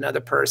out with another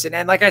person.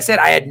 And like I said,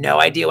 I had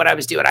no idea what I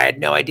was doing. I had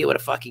no idea what a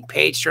fucking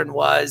page turn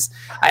was.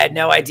 I had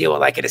no idea what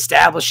like an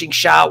establishing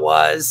shot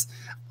was.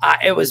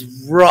 It was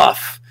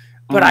rough,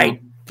 but I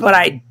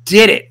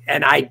did it,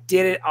 and I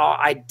did it all.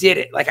 I did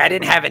it. Like I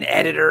didn't have an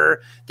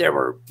editor. There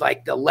were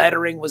like the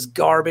lettering was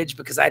garbage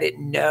because I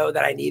didn't know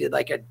that I needed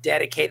like a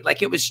dedicated,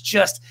 like it was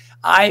just,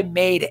 I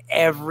made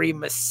every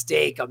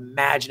mistake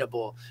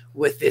imaginable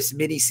with this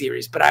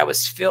miniseries, but I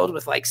was filled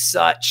with like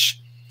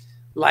such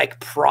like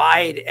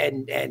pride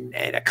and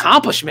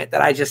accomplishment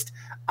that I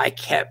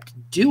kept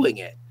doing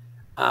it.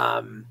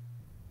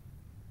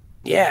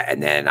 Yeah.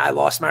 And then I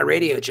lost my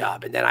radio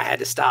job and then I had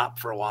to stop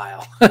for a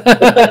while.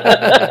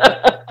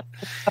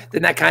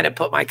 Then that kind of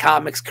put my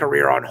comics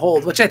career on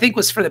hold, which I think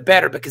was for the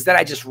better because then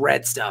I just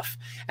read stuff.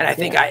 And I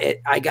think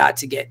I got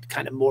to get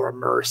kind of more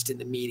immersed in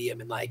the medium.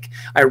 And like,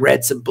 I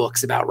read some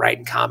books about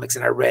writing comics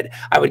and I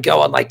would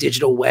go on like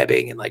digital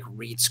webbing and like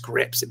read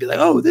scripts and be like,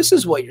 oh, this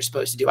is what you're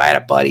supposed to do. I had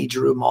a buddy,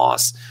 Drew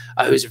Moss,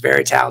 who's a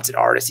very talented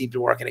artist. He'd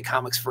been working in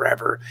comics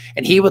forever.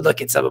 And he would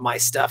look at some of my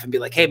stuff and be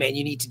like, hey man,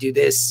 you need to do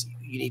this.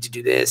 You need to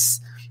do this.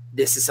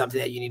 This is something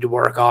that you need to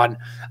work on.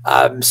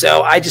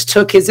 So I just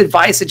took his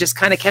advice and just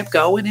kind of kept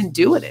going and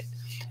doing it,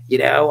 you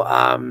know?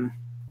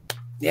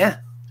 Yeah.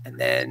 And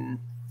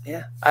then,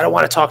 yeah, I don't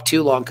want to talk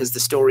too long because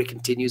the story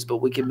continues, but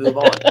we can move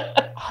on.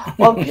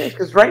 Well,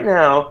 because right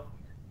now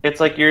it's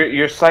like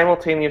your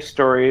simultaneous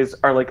stories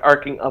are like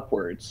arcing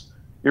upwards.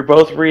 You're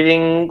both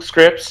reading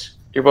scripts.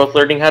 You're both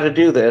learning how to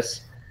do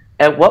this.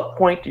 At what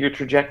point do your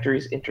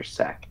trajectories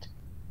intersect?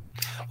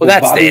 Well,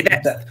 that's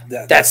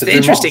the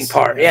interesting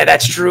part. Yeah,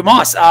 that's Drew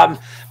Moss.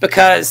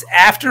 Because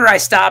after I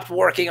stopped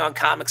working on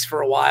comics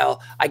for a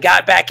while, I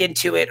got back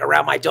into it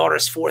around my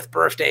daughter's 4th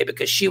birthday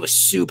because she was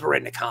super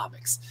into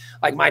comics.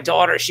 Like my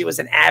daughter, she was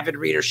an avid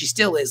reader. She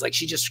still is. Like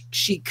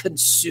she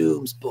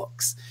consumes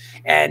books.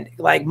 And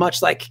like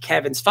much like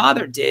Kevin's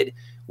father did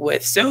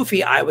with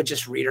Sophie, I would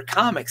just read her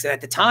comics. And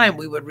at the time,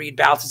 we would read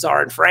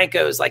Balthazar and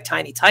Franco's like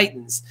Tiny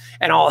Titans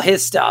and all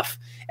his stuff.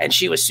 And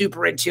she was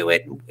super into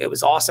it. And it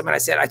was awesome. And I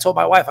told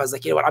my wife, I was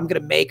like, you know what, I'm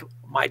going to make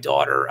my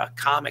daughter a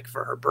comic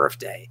for her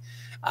birthday.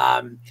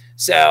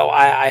 So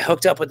I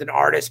hooked up with an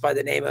artist by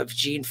the name of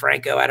Gene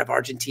Franco out of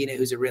Argentina,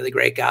 who's a really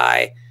great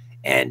guy.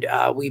 And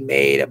we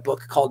made a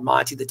book called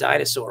Monty the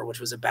Dinosaur, which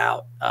was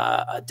about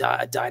a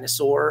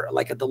dinosaur,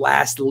 like the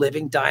last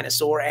living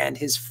dinosaur and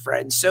his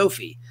friend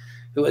Sophie,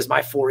 who was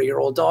my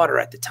 4-year-old daughter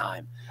at the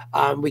time.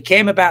 We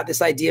came about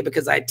this idea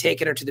because I'd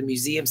taken her to the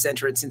museum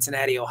center in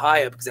Cincinnati,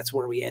 Ohio, because that's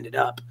where we ended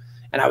up.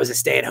 And I was a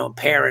stay-at-home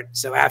parent.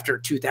 So after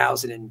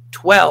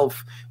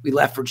 2012, we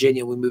left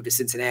Virginia. We moved to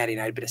Cincinnati,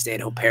 and I'd been a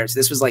stay-at-home parent. So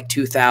this was like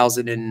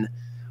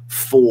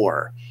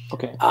 2004.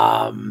 Okay.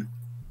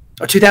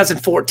 Or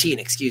 2014,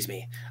 excuse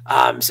me.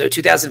 So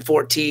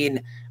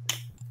 2014,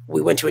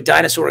 we went to a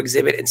dinosaur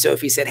exhibit, and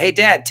Sophie said, hey,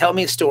 Dad, tell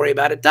me a story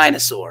about a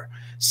dinosaur.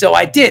 So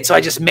I did. So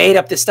I just made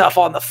up this stuff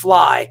on the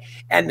fly,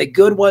 and the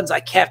good ones I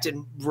kept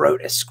and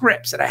wrote as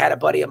scripts. And I had a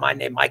buddy of mine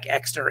named Mike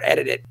Exner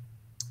edit it.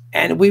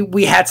 And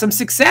we had some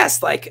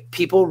success. Like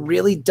people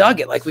really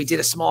dug it. Like we did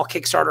a small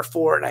Kickstarter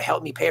for it, and I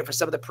helped me pay for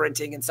some of the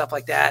printing and stuff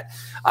like that.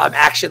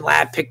 Action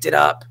Lab picked it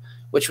up,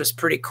 which was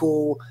pretty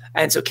cool.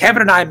 And so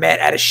Kevin and I met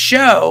at a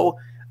show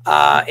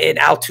in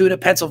Altoona,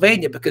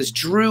 Pennsylvania, because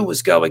Drew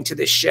was going to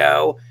this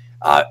show.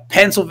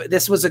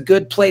 This was a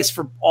good place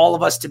for all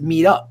of us to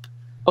meet up.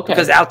 Okay.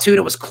 Because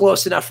Altoona was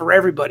close enough for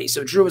everybody.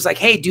 So Drew was like,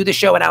 hey, do the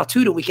show in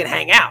Altoona. We can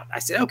hang out. I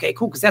said, okay,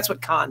 cool. Because that's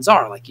what cons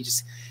are. Like you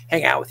just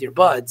hang out with your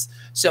buds.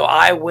 So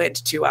I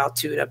went to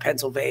Altoona,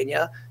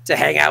 Pennsylvania to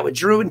hang out with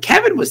Drew, and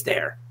Kevin was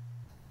there.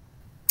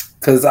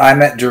 Because I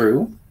met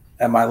Drew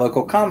at my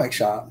local comic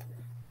shop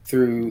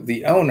through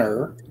the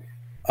owner.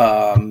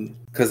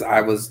 Because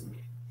I was,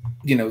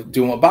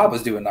 doing what Bob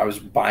was doing. I was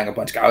buying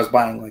I was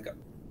buying like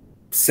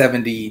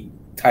 70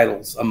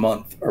 titles a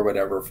month or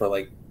whatever for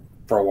a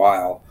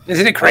while.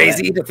 Isn't it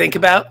crazy to think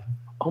about?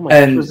 Oh my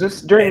gosh, was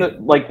this during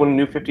when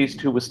New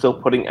 52 was still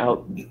putting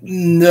out?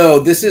 No,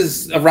 this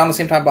is around the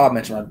same time Bob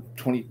mentioned, around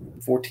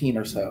 2014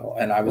 or so.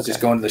 And I was just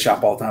going to the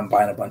shop all the time,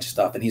 buying a bunch of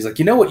stuff. And he's like,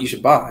 you know what you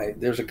should buy?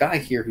 There's a guy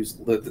here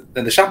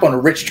and the shop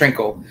owner, Rich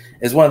Trinkle,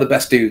 is one of the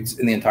best dudes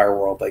in the entire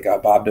world. Like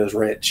Bob knows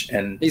Rich,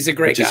 and he's a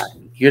great guy.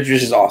 Rich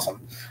is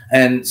awesome.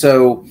 And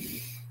so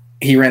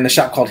he ran the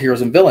shop called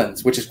Heroes and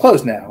Villains, which is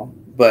closed now,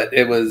 but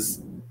it was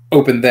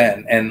open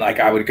then. And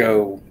I would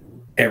go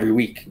every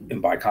week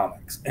and buy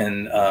comics.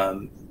 And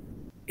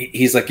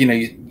he's like,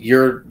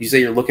 you say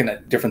you're looking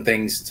at different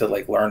things to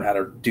like learn how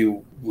to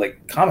do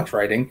like comics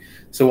writing.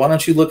 So why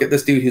don't you look at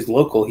this dude who's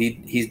local?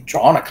 He's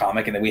drawn a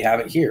comic, and then we have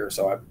it here.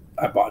 So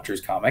I bought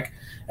Drew's comic,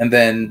 and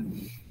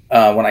then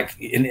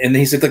and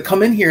he said, like,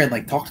 come in here and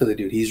like talk to the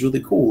dude. He's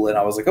really cool. And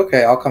I was like,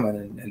 okay, I'll come in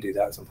and do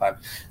that sometime.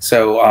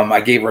 So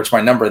I gave Rich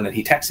my number, and then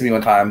he texted me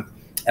one time,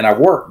 and I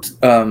worked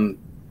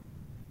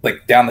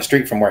like down the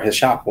street from where his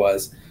shop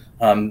was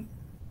on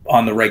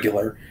the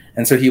regular.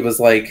 And so he was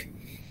like,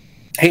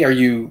 hey, are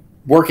you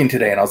working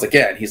today? And I was like,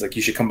 yeah. And he's like,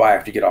 you should come by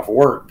after you get off of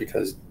work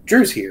because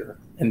Drew's here,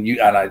 and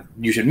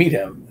you should meet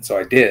him. And so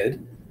I did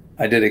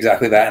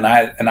exactly that.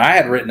 And I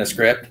had written a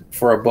script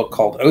for a book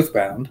called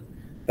Oathbound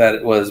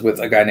that was with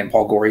a guy named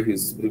Paul Gorey, who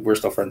we're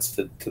still friends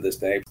to this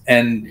day.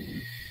 And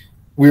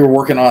we were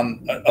working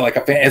on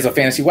as a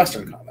fantasy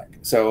Western comic.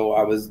 So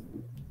I was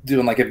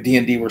doing like a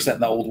D&D we're set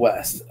in the Old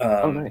West.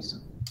 Nice.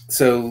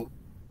 So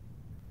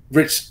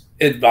Rich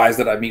advised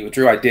that I meet with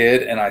Drew. I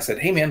did. And I said,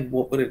 hey man,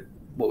 what would it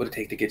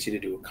take to get you to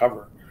do a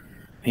cover?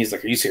 And he's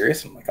like, are you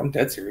serious? I'm like, I'm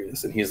dead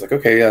serious. And he's like,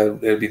 okay,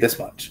 it'll be this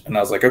much. And I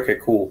was like, okay,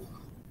 cool.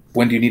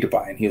 When do you need to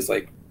buy? And he was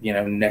like,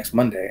 next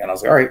Monday. And I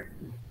was like, all right.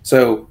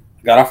 So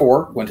I got off of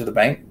work, went to the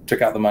bank,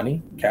 took out the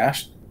money,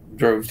 cash,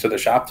 drove to the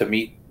shop to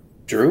meet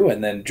Drew.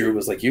 And then Drew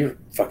was like, you're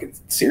fucking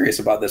serious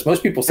about this.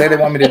 Most people say they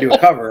want me to do a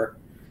cover,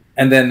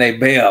 and then they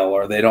bail,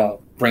 or they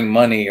don't bring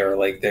money, or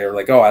like they're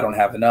like, oh, I don't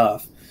have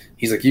enough.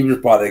 He's like, you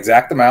just bought the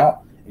exact amount.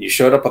 You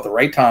showed up at the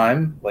right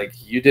time. Like,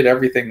 you did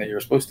everything that you're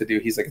supposed to do.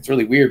 He's like, it's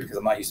really weird because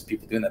I'm not used to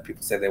people doing that.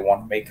 People say they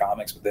want to make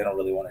comics, but they don't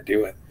really want to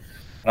do it.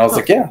 And I was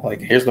like, yeah, like,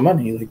 here's the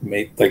money.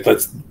 Like,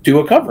 let's do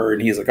a cover.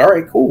 And he's like, all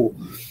right, cool.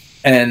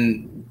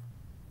 And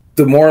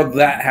the more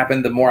that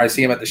happened, the more I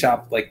see him at the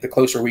shop, like the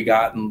closer we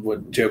got, and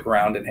would joke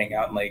around and hang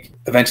out. And like,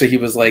 eventually he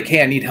was like,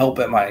 hey, I need help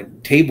at my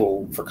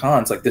table for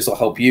cons. Like, this will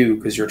help you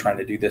because you're trying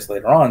to do this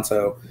later on.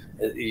 So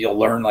you'll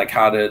learn like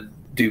how to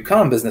do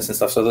con business and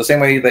stuff. So the same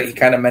way that he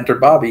kind of mentored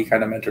Bobby, he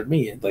kind of mentored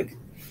me. And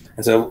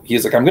so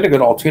he's like, I'm going to go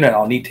to Altoona and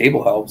I'll need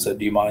table help. So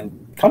do you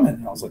mind coming?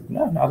 And I was like,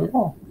 no, not at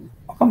all.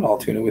 I'll come to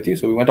Altoona with you.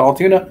 So we went to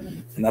Altoona,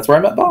 and that's where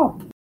I met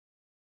Bob.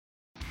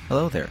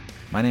 Hello there.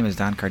 My name is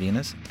Don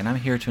Cardenas, and I'm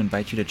here to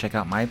invite you to check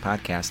out my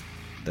podcast,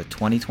 the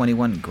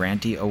 2021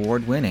 Grantee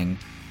Award-winning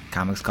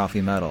Comics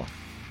Coffee Metal,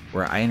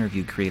 where I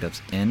interview creatives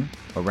in,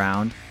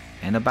 around,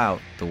 and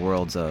about the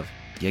worlds of,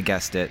 you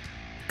guessed it,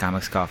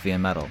 comics, coffee,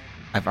 and metal.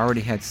 I've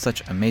already had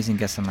such amazing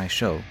guests on my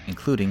show,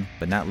 including,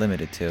 but not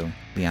limited to,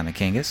 Liana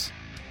Kangas,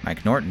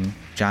 Mike Norton,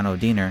 John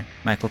O'Deener,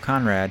 Michael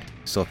Conrad,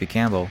 Sophie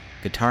Campbell,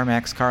 Guitar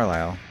Max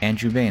Carlisle,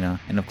 Andrew Baina,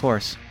 and of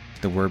course,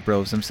 the Word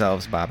Bros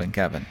themselves, Bob and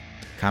Kevin.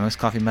 Comics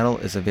Coffee Metal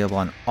is available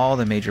on all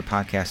the major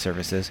podcast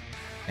services,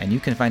 and you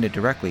can find it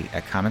directly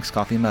at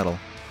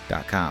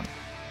comicscoffeemetal.com.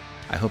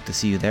 I hope to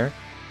see you there,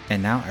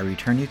 and now I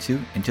return you to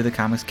Into the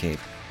Comics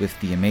Cave with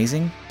the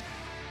amazing,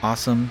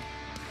 awesome,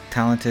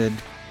 talented,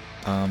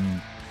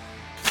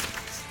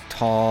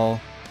 tall,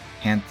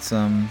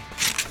 handsome,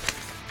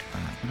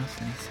 what else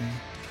did I say?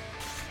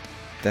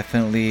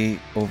 Definitely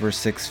over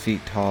 6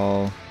 feet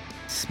tall,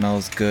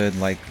 smells good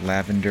like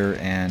lavender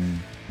and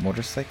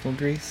motorcycle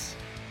grease.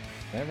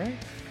 Is that right?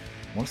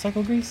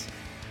 Motorcycle grease?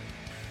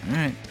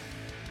 Alright.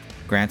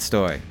 Grant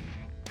Stoy.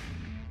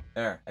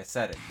 There, I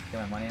said it.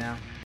 Get my money now?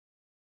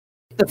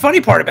 The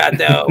funny part about it,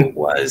 though,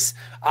 was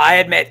I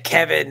had met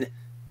Kevin,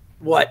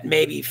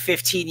 maybe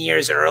 15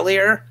 years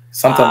earlier?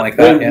 Something like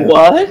that, yeah.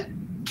 What?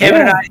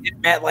 Kevin and I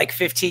had met like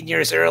 15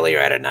 years earlier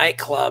at a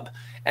nightclub,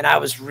 and I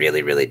was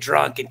really, really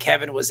drunk, and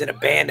Kevin was in a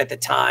band at the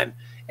time,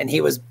 and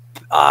he was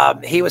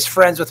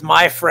friends with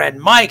my friend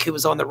Mike, who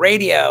was on the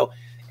radio,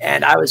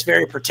 and I was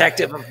very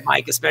protective of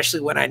Mike,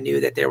 especially when I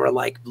knew that there were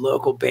like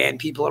local band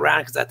people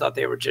around, because I thought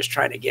they were just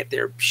trying to get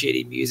their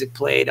shitty music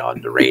played on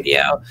the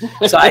radio.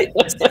 So I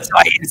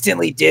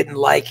instantly didn't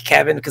like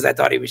Kevin because I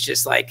thought he was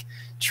just like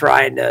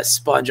trying to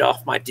sponge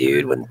off my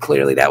dude, when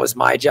clearly that was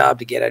my job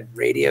to get a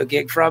radio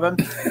gig from him.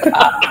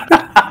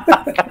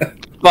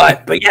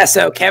 But yeah,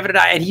 so Kevin and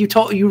I, and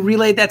you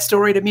relayed that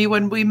story to me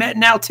when we met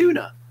in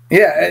Altoona.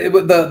 Yeah,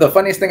 the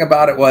funniest thing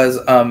about it was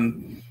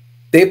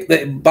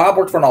Bob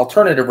worked for an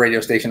alternative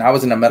radio station. I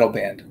was in a metal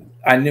band.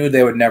 I knew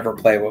they would never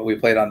play what we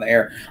played on the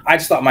air. I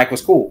just thought Mike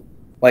was cool.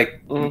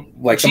 Like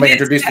somebody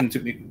introduced him to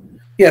me.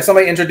 Yeah,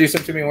 somebody introduced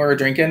him to me when we were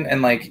drinking,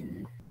 and like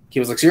he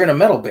was like, "So you're in a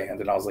metal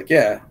band?" And I was like,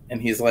 "Yeah."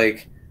 And he's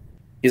like,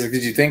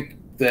 "Did you think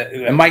that?"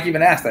 And Mike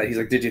even asked that. He's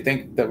like, "Did you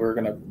think that we're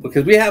gonna?"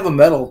 Because we have a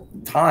metal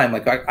time.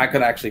 Like I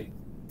could actually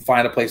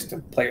find a place to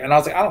play. And I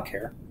was like, "I don't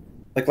care.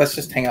 Like, let's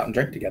just hang out and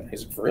drink together."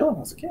 He's like, "For real?" And I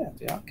was like, "Yeah,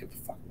 I don't give a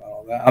fuck about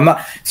all that. I'm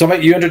not." So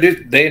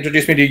they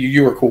introduced me to you.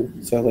 You were cool.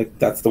 So like,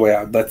 that's the way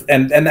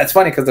and that's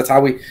funny because that's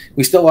how we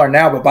still are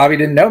now. But Bobby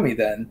didn't know me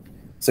then,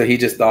 so he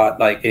just thought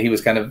like he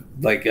was kind of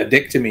like a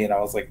dick to me, and I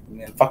was like,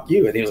 "Man, fuck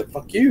you," and he was like,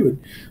 "Fuck you,"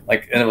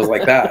 and it was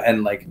like that.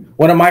 And like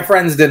one of my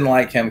friends didn't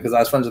like him because I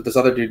was friends with this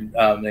other dude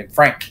named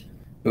Frank,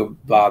 who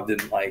Bob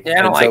didn't like. Yeah,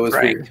 I don't like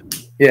Frank.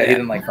 Yeah, he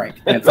didn't like Frank,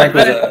 and Frank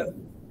was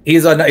he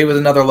was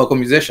another local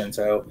musician,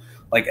 so.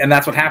 Like, and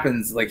that's what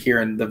happens like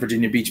here in the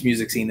Virginia Beach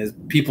music scene is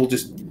people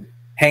just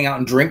hang out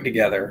and drink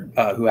together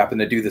who happen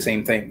to do the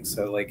same thing.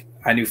 So like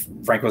I knew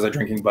Frank was a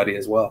drinking buddy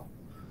as well.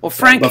 Well,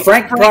 Frank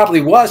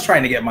probably was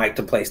trying to get Mike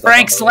to play stuff.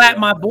 Frank slapped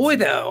my boy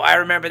though. I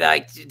remember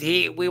that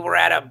we were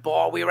at a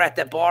bar. We were at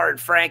the bar and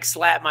Frank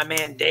slapped my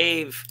man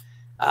Dave.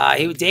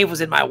 Dave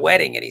was in my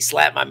wedding and he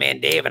slapped my man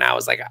Dave and I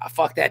was like, oh,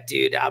 fuck that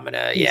dude. I'm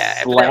gonna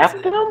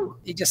slapped him?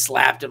 He just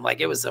slapped him. Like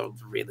it was a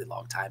really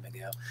long time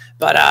ago.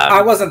 But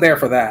I wasn't there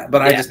for that,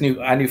 but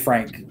I knew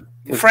Frank.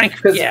 Frank,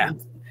 yeah.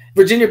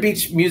 Virginia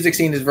Beach music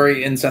scene is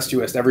very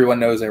incestuous. Everyone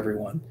knows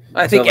everyone.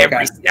 I think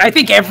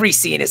every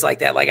scene is like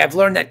that. Like I've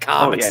learned that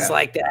comics is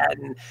like that,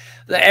 and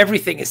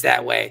everything is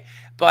that way.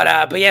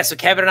 But yeah. So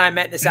Kevin and I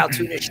met in this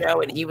Altoona show,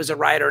 and he was a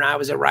writer, and I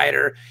was a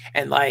writer,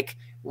 and like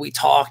we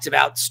talked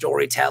about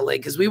storytelling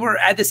because we were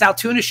at this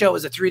Altoona show. It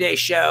was a 3-day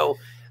show.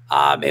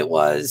 It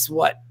was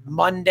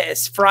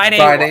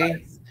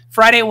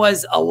Friday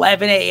was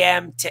 11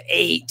 a.m. to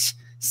 8.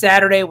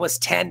 Saturday was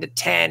 10 to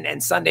 10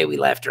 and Sunday we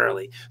left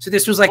early. So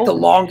this was like the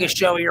longest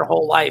show of your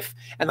whole life.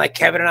 And like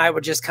Kevin and I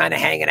were just kind of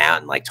hanging out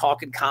and like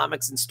talking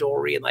comics and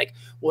story and like,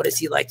 what does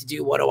he like to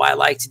do? What do I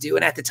like to do?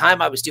 And at the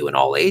time I was doing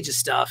all ages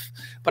stuff,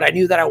 but I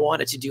knew that I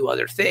wanted to do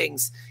other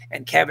things.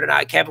 And Kevin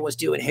was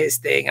doing his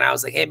thing. And I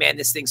was like, hey man,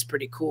 this thing's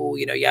pretty cool.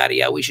 You know, yada,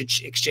 yada, we should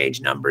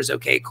exchange numbers.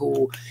 Okay,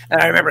 cool.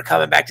 And I remember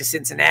coming back to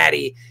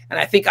Cincinnati and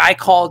I think I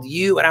called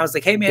you and I was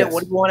like, hey man,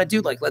 what do you want to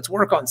do? Like, let's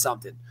work on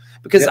something.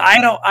 Because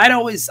I'd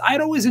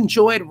always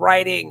enjoyed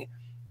writing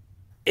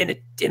in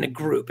a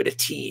group, in a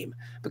team,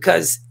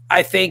 because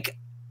I think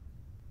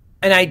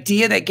an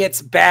idea that gets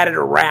batted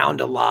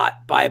around a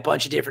lot by a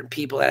bunch of different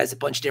people that has a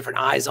bunch of different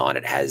eyes on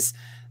it has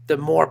the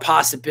more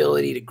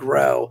possibility to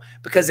grow.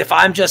 Because if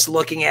I'm just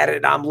looking at it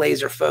and I'm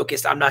laser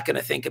focused, I'm not going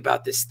to think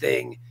about this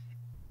thing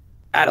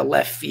out of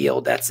left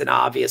field. That's an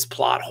obvious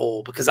plot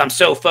hole because I'm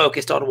so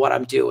focused on what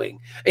I'm doing.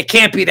 It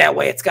can't be that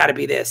way. It's got to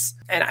be this.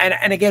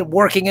 And again,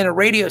 working in a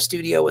radio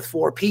studio with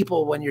 4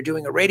 people when you're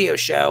doing a radio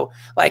show,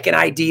 like an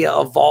idea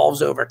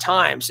evolves over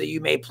time. So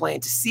you may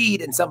plant a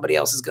seed and somebody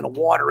else is going to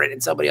water it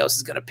and somebody else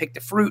is going to pick the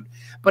fruit,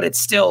 but it's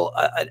still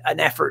an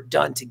effort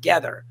done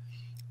together.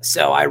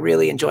 So I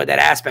really enjoyed that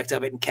aspect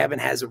of it. And Kevin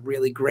has a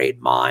really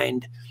great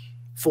mind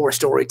for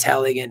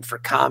storytelling and for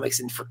comics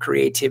and for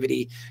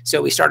creativity.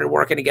 So we started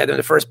working together.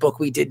 The first book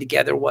we did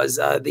together was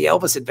the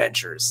Elvis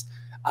Adventures.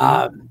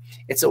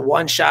 It's a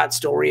one-shot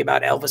story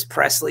about Elvis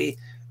Presley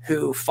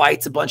who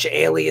fights a bunch of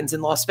aliens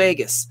in Las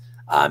Vegas.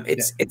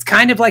 It's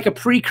kind of like a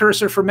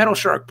precursor for Metal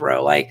Shark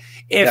Bro. Like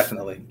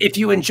if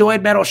you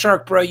enjoyed Metal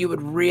Shark Bro, you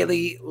would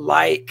really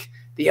like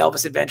the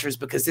Elvis Adventures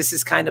because this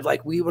is kind of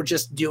like we were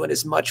just doing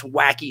as much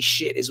wacky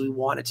shit as we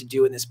wanted to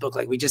do in this book.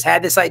 Like we just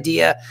had this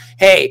idea,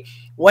 hey,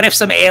 what if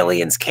some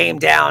aliens came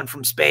down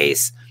from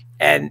space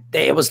and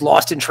it was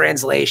lost in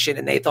translation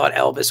and they thought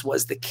Elvis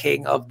was the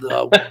king of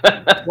the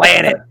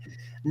planet,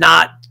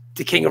 not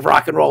the king of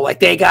rock and roll.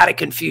 Like they got it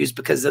confused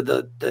because of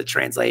the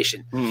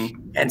translation.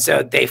 And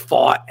so they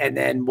fought and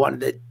then one of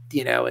the,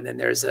 and then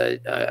there's a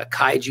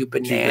kaiju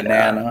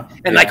banana.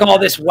 And like all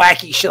this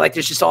wacky shit, like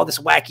there's just all this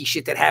wacky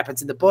shit that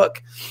happens in the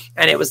book.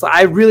 And it was like,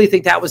 I really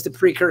think that was the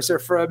precursor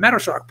for Metal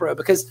Shark Bro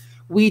because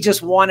we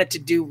just wanted to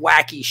do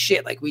wacky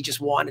shit. Like we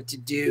just wanted to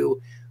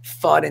do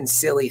fun and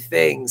silly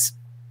things.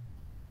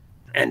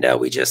 And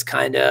we just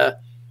kind of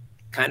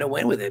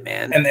went with it,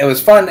 man. And it was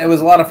fun. It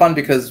was a lot of fun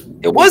because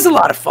it was a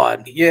lot of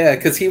fun. Yeah,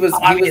 because he was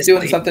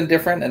doing something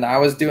different and I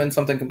was doing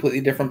something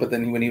completely different. But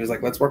then when he was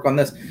like, let's work on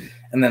this.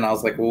 And then I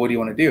was like, well, what do you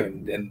want to do?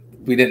 And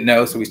we didn't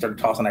know. So we started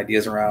tossing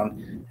ideas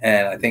around.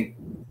 And I think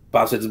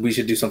Bob said we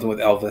should do something with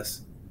Elvis.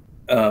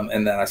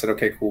 And then I said,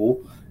 okay,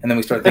 cool. And then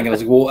we started thinking, I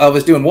was like, well,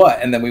 Elvis doing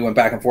what? And then we went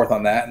back and forth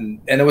on that.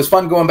 And it was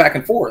fun going back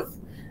and forth.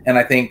 And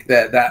I think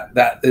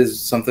that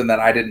is something that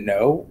I didn't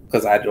know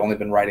because I'd only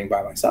been writing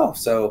by myself.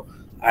 So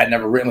I'd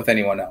never written with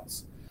anyone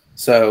else.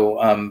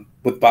 So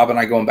with Bob and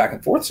I going back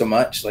and forth so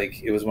much,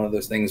 like it was one of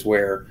those things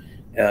where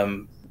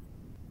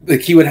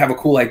like he would have a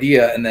cool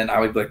idea and then I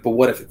would be like, but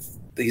what if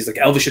he's like,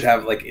 Elvis should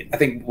have like, I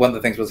think one of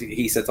the things was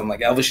he said something like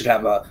Elvis should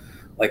have a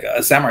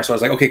samurai. So I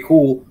was like, okay,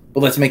 cool.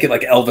 But let's make it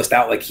like Elvis'd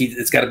out. Like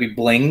it's got to be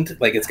blinged.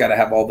 Like it's got to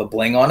have all the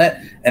bling on it.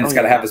 And it's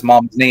got to have his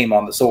mom's name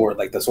on the sword.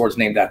 Like the sword's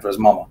named after his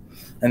mama.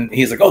 And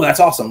he's like, oh, that's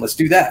awesome. Let's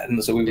do that.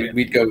 And so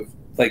we'd go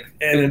like,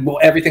 and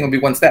everything would be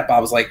one step. I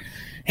was like,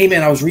 hey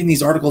man, I was reading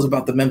these articles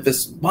about the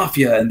Memphis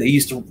Mafia and they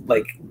used to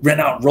like rent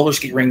out roller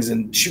skate rings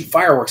and shoot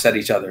fireworks at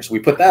each other. So we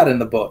put that in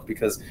the book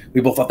because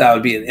we both thought that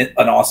would be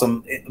an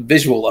awesome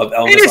visual of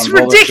Elvis. It is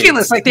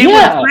ridiculous. Like they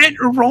would rent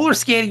a roller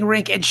skating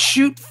rink and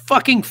shoot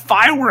fucking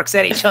fireworks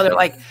at each other.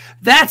 Like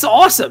that's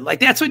awesome. Like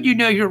that's when you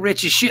know you're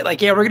rich as shit.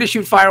 Like, yeah, we're going to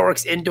shoot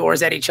fireworks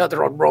indoors at each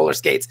other on roller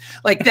skates.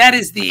 Like that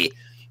is the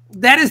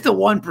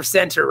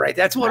 1%er, right?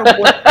 That's what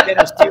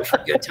dinners do for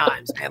good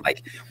times, man.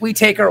 Like we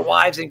take our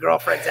wives and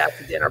girlfriends out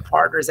to dinner,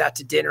 partners out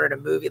to dinner in a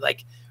movie.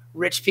 Like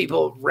rich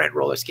people rent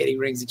roller skating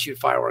rings and shoot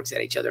fireworks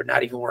at each other,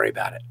 not even worry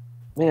about it.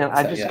 Man,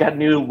 I just got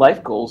new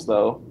life goals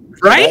though.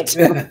 Right?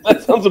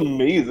 That sounds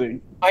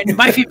amazing.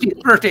 My 50th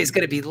birthday is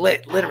going to be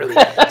lit, literally.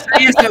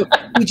 So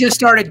we just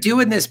started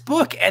doing this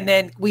book, and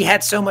then we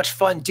had so much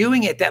fun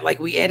doing it that like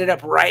we ended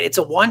up it's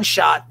a one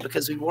shot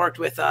because we worked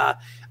with a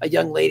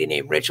young lady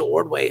named Rachel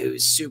Ordway,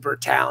 who's super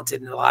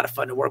talented and a lot of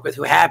fun to work with,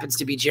 who happens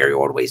to be Jerry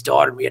Ordway's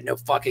daughter. And we had no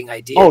fucking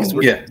idea. Oh,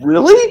 yeah.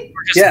 Really?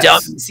 We're just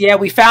dummies. Yeah,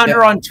 we found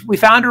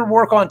her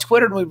work on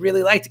Twitter, and we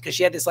really liked it because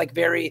she had this like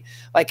very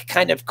like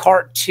kind of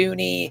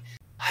cartoony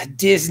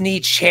Disney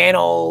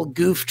Channel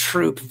goof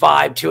troop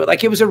vibe to it.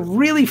 Like it was a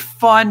really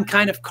fun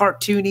kind of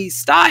cartoony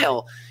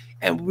style,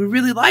 and we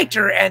really liked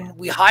her, and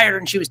we hired her,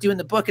 and she was doing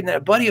the book. And then a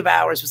buddy of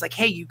ours was like,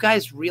 "Hey, you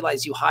guys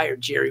realize you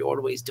hired Jerry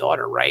Ordway's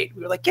daughter, right?"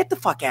 We were like, "Get the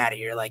fuck out of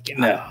here!" Like,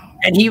 no.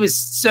 And he was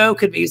so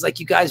confused. Like,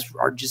 "You guys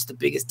are just the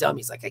biggest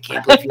dummies." Like, I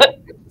can't believe you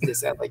did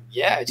this. I'm like,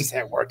 yeah, it just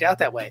hadn't worked out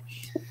that way.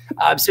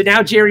 So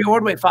now Jerry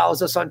Ordway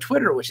follows us on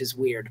Twitter, which is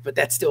weird, but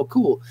that's still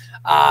cool.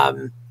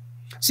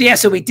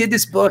 So we did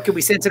this book and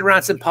we sent it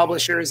around some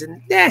publishers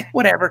and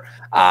whatever.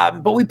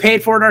 But we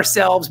paid for it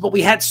ourselves, but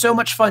we had so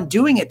much fun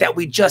doing it that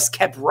we just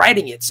kept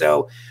writing it.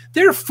 So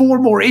there are 4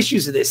 more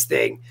issues of this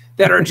thing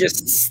that are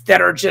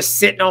just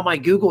sitting on my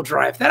Google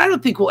Drive that I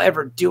don't think we'll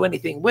ever do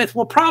anything with.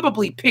 We'll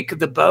probably pick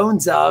the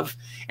bones of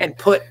and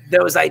put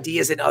those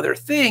ideas in other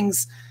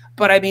things.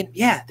 But I mean,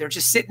 yeah, they're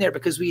just sitting there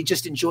because we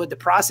just enjoyed the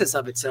process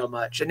of it so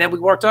much. And then we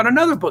worked on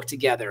another book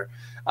together,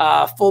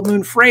 Full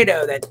Moon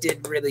Fredo, that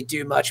didn't really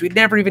do much. We'd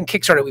never even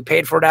kickstarted. We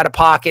paid for it out of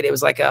pocket. It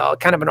was like a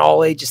kind of an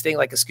all ages thing,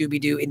 like a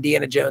Scooby-Doo,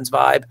 Indiana Jones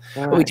vibe.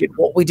 Right.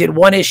 We did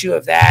one issue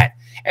of that,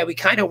 and we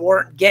kind of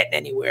weren't getting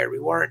anywhere. We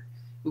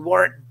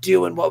weren't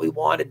doing what we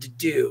wanted to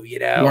do. You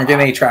know, we weren't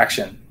getting any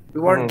traction. We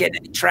weren't getting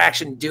any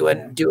traction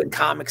doing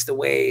comics the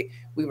way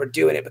we were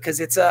doing it because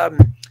it's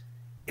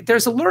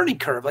there's a learning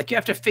curve. Like you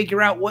have to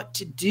figure out what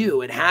to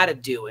do and how to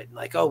do it.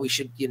 Like, oh, we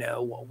should,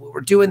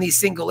 we're doing these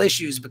single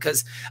issues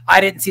because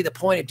I didn't see the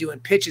point of doing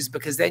pitches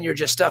because then you're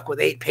just stuck with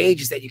 8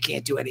 pages that you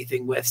can't do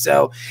anything with.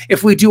 So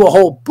if we do a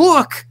whole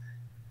book,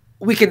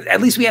 we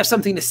have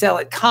something to sell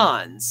at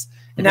cons.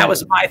 And that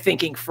was my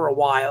thinking for a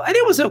while. And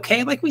it was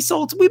okay. Like we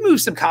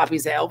moved some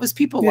copies of Elvis.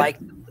 People liked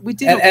them. We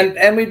did.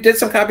 And we did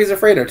some copies of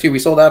Fredo too. We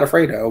sold out of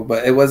Fredo,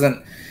 but it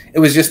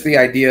was just the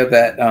idea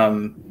that,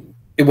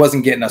 it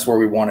wasn't getting us where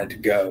we wanted to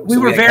go. So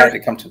we had to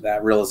come to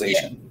that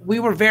realization. Yeah, we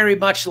were very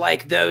much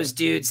like those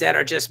dudes that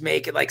are just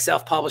making like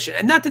self-publishing.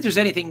 And not that there's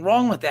anything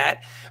wrong with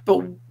that,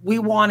 but we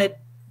wanted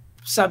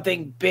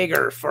something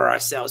bigger for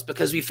ourselves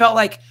because we felt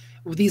like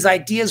these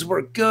ideas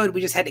were good. We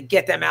just had to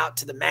get them out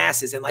to the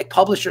masses. And like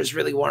publishers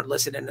really weren't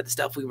listening to the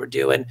stuff we were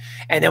doing.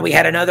 And then we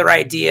had another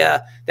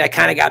idea that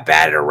kind of got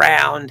batted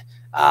around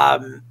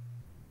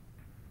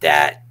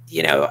that,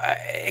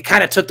 it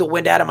kind of took the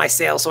wind out of my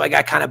sails. So I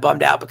got kind of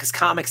bummed out because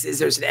comics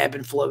there's an ebb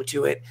and flow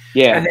to it.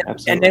 Yeah.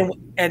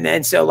 And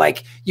then so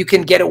like you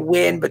can get a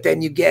win, but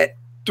then you get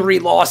 3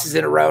 losses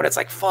in a row. And it's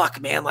like,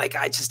 fuck, man. Like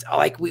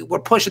we're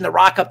pushing the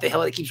rock up the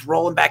hill. And it keeps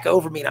rolling back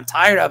over me and I'm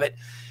tired of it.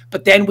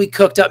 But then we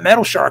cooked up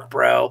Metal Shark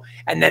Bro.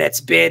 And then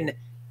it's been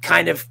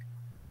kind of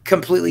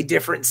completely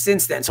different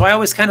since then. So I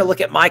always kind of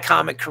look at my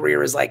comic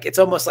career as like, it's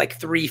almost like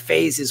 3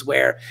 phases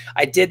where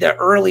I did the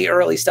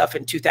early stuff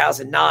in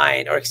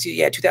 2009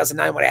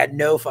 when I had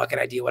no fucking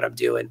idea what I'm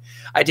doing.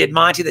 I did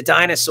Monty the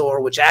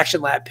Dinosaur, which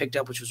Action Lab picked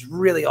up, which was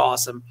really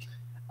awesome.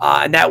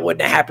 And that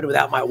wouldn't have happened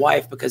without my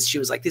wife because she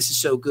was like, this is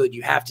so good.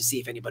 You have to see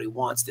if anybody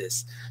wants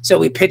this. So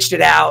we pitched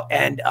it out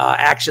and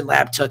Action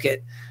Lab took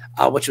it.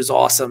 Which was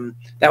awesome.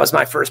 That was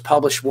my first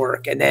published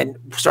work, and then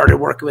started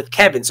working with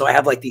Kevin. So I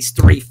have like these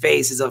 3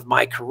 phases of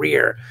my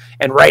career,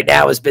 and right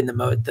now has been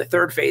the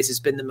third phase has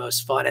been the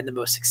most fun and the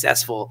most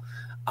successful.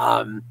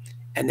 And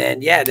then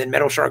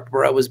Metal Shark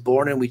Bro was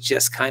born, and we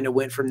just kind of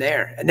went from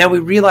there. And then we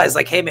realized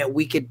like, hey man,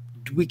 we could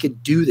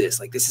do this.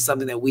 Like this is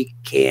something that we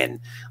can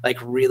like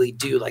really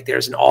do. Like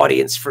there's an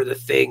audience for the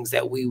things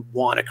that we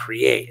want to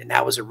create, and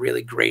that was a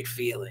really great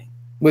feeling.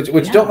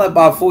 Which don't let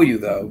Bob fool you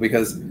though,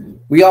 because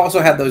we also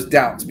had those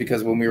doubts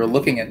because when we were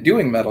looking at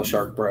doing Metal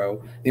Shark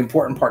Bro, the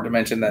important part to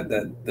mention that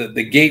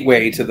the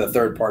gateway to the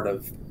third part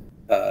of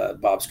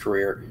Bob's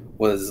career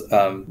was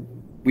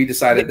we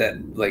decided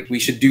that like we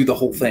should do the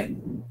whole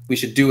thing. We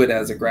should do it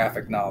as a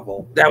graphic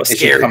novel. That was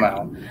scary. Should come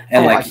out,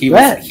 and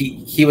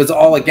he was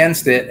all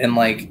against it, and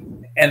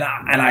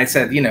I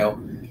said,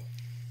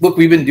 look,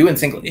 we've been doing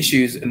single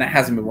issues and that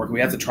hasn't been working.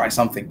 We have to try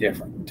something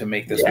different to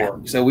make this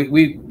work. So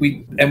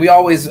we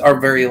always are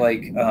very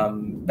like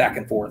back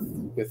and forth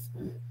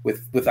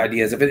with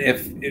ideas.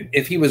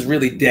 If he was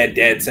really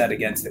dead set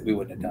against it, we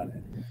wouldn't have done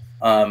it.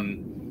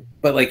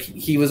 But like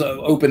he was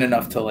open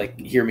enough to like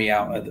hear me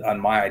out on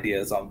my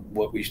ideas on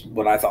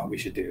what I thought we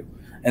should do.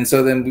 And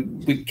so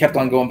then we kept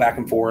on going back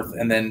and forth.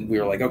 And then we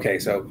were like, okay,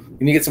 so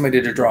we need to get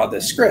somebody to draw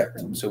this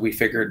script. So we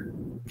figured,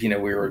 we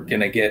were going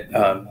to get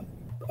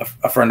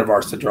a friend of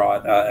ours to draw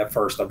it at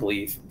first, I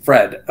believe.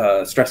 Fred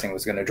Stressing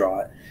was going to draw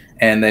it.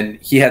 And then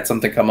he had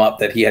something come up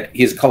that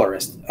he's a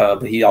colorist,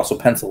 but he also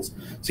pencils.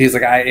 So he's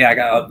like, I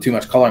got too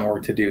much coloring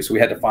work to do. So we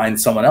had to find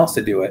someone else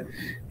to do it.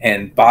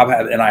 And Bob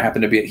and I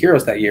happened to be at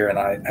Heroes that year. And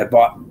I had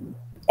bought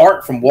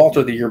art from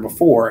Walter the year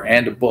before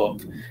and a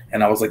book.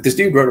 And I was like, this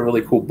dude wrote a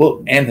really cool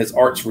book and his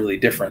art's really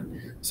different.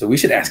 So we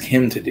should ask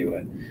him to do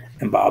it.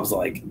 And Bob's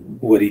like,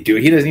 would he do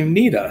it? He doesn't even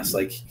need us.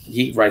 Like,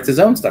 he writes his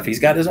own stuff. He's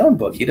got his own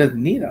book. He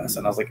doesn't need us.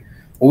 And I was like,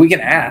 well, we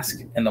can ask.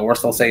 And the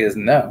worst they'll say is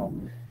no.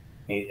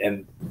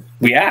 And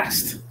we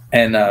asked.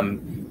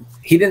 And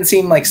he didn't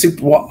seem like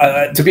super,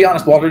 to be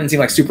honest, Walter didn't seem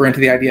like super into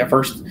the idea at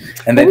first.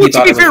 And then he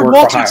thought it was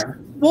work for hire.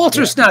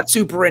 Walter's not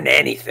super into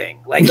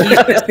anything. Like,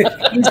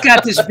 he's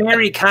got this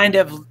very kind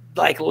of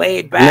like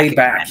laid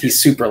back. He's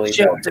super laid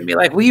back. To me,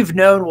 like, we've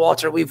known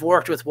Walter. We've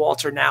worked with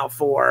Walter now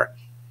for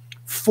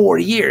 4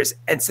 years,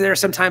 and so there are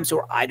some times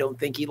where I don't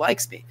think he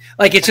likes me.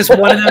 Like, it's just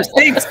one of those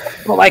things.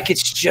 But like,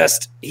 it's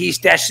just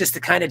that's just the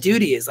kind of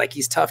dude he is. Like,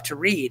 he's tough to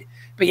read.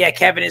 But yeah,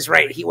 Kevin is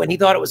right. When he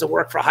thought it was a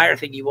work for hire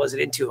thing, he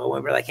wasn't into it.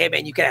 When we're like, hey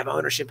man, you can have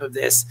ownership of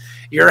this.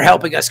 You're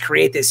helping us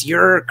create this.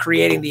 You're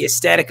creating the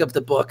aesthetic of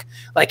the book.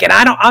 Like, and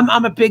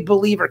I'm a big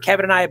believer.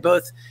 Kevin and I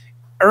both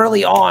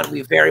early on,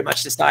 we very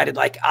much decided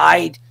like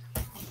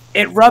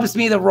it rubs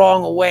me the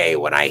wrong way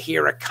when I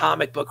hear a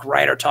comic book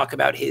writer talk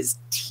about his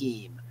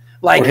team.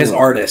 Like, or his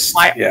artist,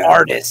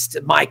 artist,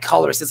 my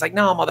colorist. It's like,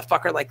 no,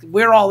 motherfucker. Like,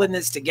 we're all in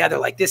this together.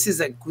 Like, this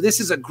is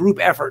a group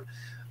effort.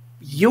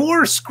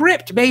 Your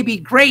script may be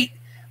great,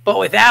 but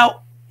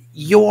without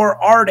your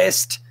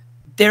artist,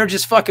 they're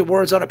just fucking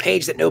words on a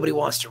page that nobody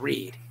wants to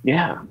read.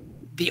 Yeah.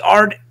 The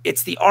art,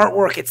 it's the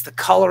artwork, it's the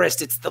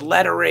colorist, it's the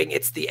lettering,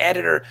 it's the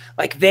editor.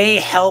 Like, they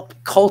help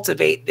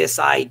cultivate this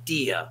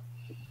idea.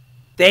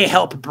 They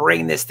help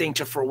bring this thing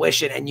to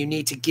fruition, and you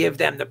need to give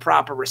them the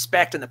proper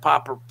respect and the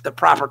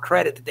proper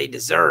credit that they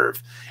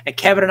deserve. And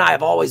Kevin and I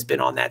have always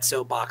been on that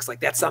soapbox. Like,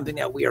 that's something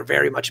that we are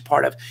very much a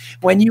part of.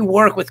 When you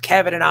work with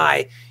Kevin and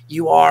I,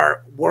 you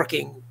are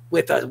working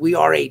with us. We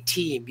are a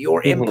team.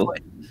 Your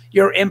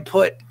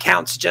input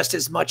counts just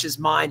as much as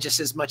mine, just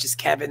as much as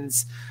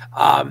Kevin's.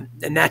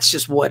 And that's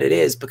just what it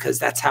is, because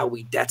that's how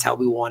we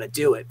want to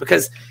do it.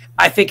 Because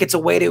I think it's a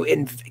way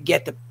to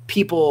get the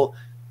people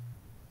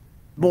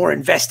more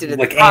invested in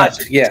the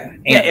project.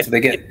 Amped.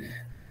 They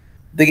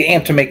get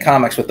amped to make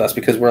comics with us,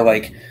 because we're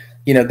like,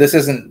 this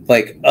isn't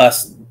like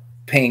us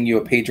paying you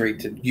a page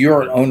rate.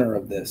 You're an owner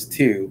of this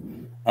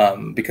too,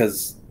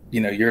 because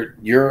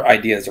your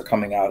ideas are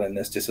coming out in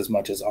this just as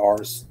much as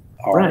ours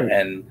are, right.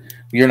 And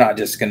we're not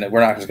just gonna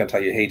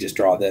tell you, hey, just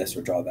draw this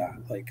or draw that.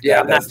 Like,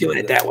 I'm not doing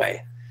it that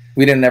way.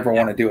 We didn't ever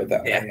want to do it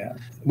that way.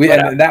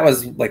 Yeah. And that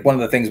was like one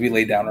of the things we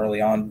laid down early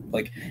on.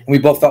 Like, and we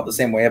both felt the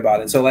same way about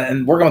it. So,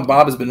 and working with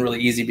Bob has been really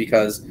easy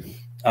because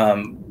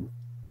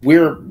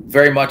we're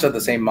very much of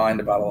the same mind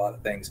about a lot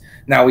of things.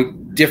 Now, we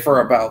differ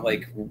about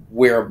like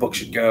where a book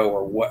should go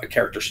or what a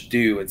character should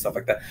do and stuff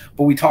like that.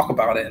 But we talk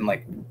about it and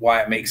like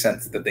why it makes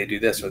sense that they do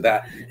this or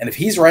that. And if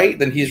he's right,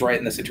 then he's right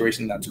in the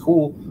situation. That's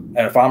cool.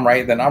 And if I'm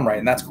right, then I'm right,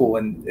 and that's cool.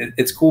 And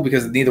it's cool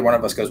because neither one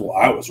of us goes, well,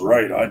 I was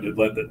right. I did.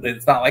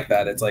 It's not like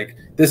that. It's like,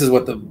 this is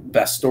what the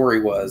best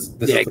story was.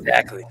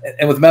 Exactly.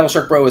 And with Metal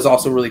Shark Bro is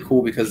also really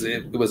cool because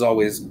it was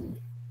always,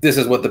 this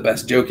is what the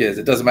best joke is.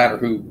 It doesn't matter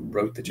who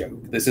wrote the joke.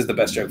 This is the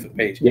best joke for the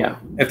page. Yeah.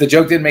 If the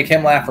joke didn't make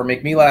him laugh or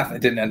make me laugh,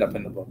 it didn't end up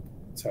in the book.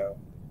 So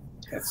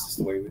that's just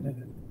the way we did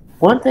it.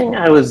 One thing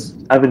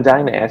I've been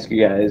dying to ask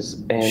you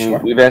guys,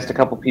 and we've asked a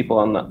couple people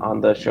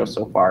on the show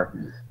so far,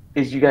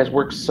 is you guys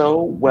work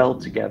so well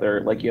together.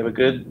 Like, you have a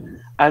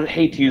good, I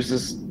hate to use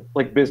this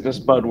like business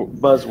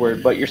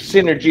buzzword, but your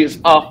synergy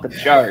is off the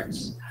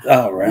charts.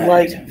 Oh, right.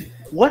 Like,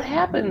 what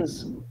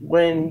happens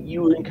when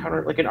you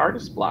encounter like an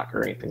artist block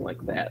or anything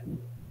like that?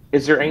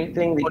 Is there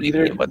anything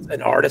that what's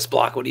an artist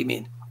block? What do you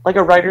mean? Like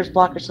a writer's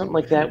block or something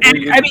like that, where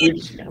you're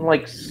just kind of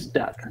like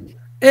stuck?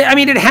 I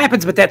mean, it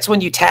happens, but that's when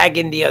you tag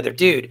in the other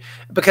dude.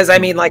 Because I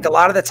mean, like, a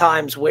lot of the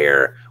times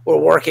where we're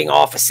working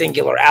off a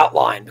singular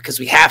outline because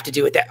we have to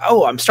do it.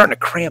 I'm starting to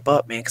cramp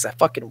up, man, because I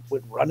fucking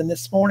went running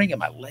this morning and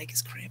my leg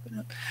is cramping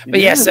up.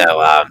 But so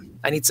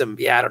I need some.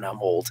 I don't know,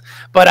 I'm old.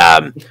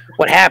 But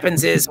what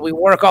happens is we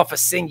work off a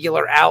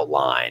singular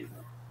outline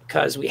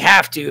because we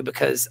have to.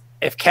 Because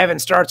if Kevin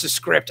starts a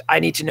script, I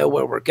need to know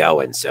where we're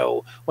going.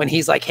 So when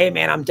he's like, "Hey,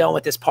 man, I'm done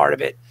with this part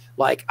of it.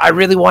 Like, I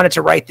really wanted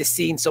to write this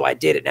scene, so I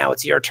did it. Now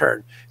it's your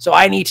turn. So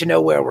I need to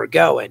know where we're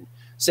going."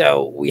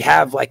 So we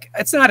have, like,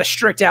 it's not a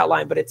strict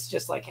outline, but it's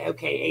just like,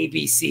 okay, A,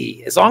 B,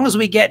 C. As long as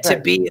we get to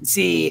B and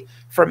C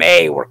from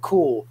A, we're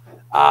cool.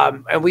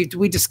 And we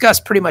discuss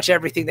pretty much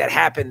everything that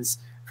happens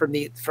from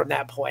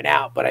that point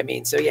out. But I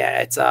mean, so yeah,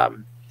 it's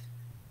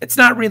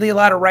not really a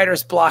lot of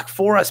writer's block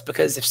for us,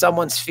 because if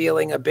someone's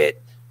feeling a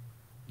bit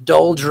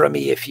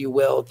doldrummy, if you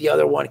will, the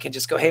other one can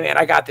just go, "Hey man,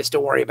 I got this.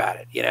 Don't worry about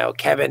it.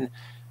 Kevin,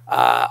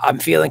 I'm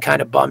feeling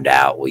kind of bummed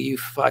out. Will you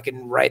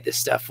fucking write this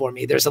stuff for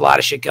me? There's a lot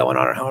of shit going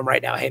on at home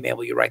right now. Hey man,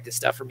 will you write this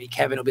stuff for me?"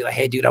 Kevin will be like,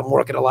 "Hey dude, I'm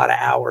working a lot of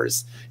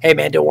hours. Hey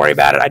man, don't worry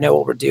about it. I know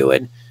what we're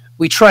doing."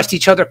 We trust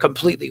each other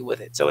completely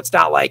with it. So it's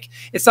not like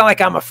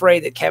I'm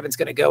afraid that Kevin's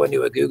going to go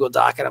into a Google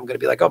Doc and I'm going to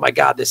be like, "Oh my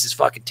God, this is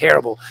fucking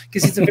terrible."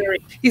 Because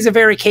he's a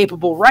very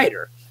capable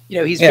writer.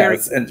 He's very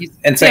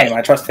same.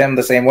 I trust him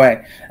the same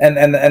way. And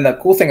the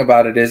cool thing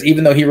about it is,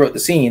 even though he wrote the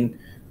scene,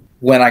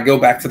 when I go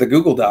back to the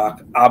Google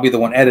Doc, I'll be the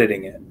one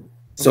editing it.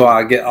 So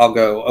I'll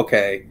go,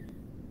 okay,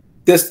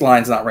 this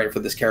line's not right for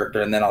this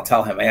character, and then I'll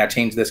tell him, hey, I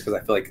changed this because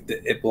I feel like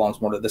it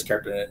belongs more to this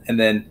character. And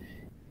then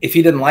if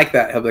he didn't like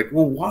that, he'll be like,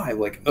 well, why?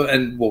 Like,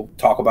 and we'll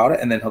talk about it,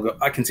 and then he'll go,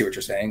 I can see what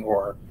you're saying,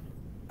 or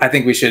I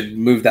think we should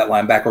move that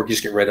line back or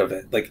just get rid of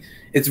it. Like,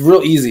 it's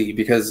real easy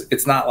because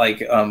it's not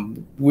like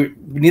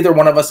neither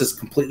one of us is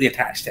completely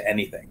attached to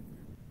anything.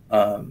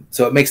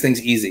 So it makes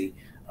things easy.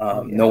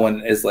 No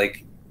one is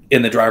like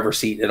in the driver's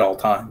seat at all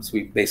times.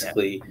 We're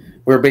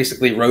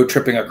basically road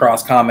tripping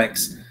across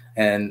comics,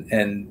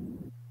 and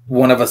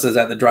one of us is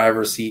at the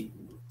driver's seat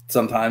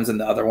sometimes, and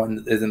the other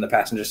one is in the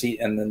passenger seat,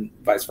 and then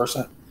vice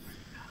versa.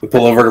 We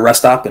pull over to rest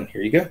stop, and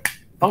here you go.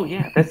 Oh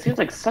yeah, that seems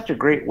like such a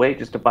great way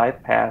just to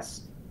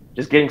bypass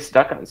just getting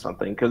stuck on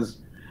something. Because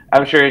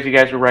I'm sure as you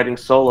guys were writing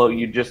solo,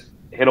 you just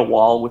hit a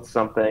wall with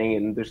something,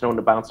 and there's no one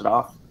to bounce it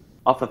off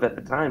of at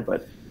the time.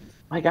 But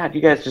my God,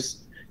 you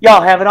guys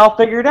y'all have it all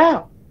figured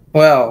out.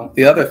 Well,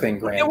 the other thing,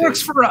 Grant, it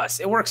works for us.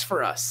 It works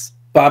for us.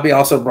 Bobby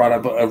also brought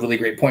up a really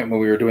great point when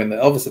we were doing the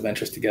Elvis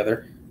Adventures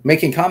together.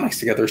 Making comics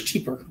together is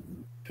cheaper.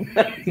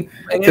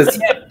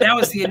 That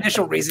was the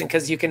initial reason,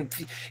 because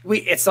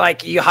it's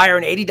like you hire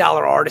an $80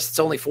 artist, it's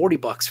only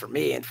 $40 for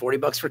me and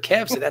 $40 for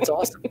Kev, so that's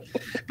awesome.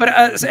 But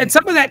and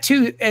some of that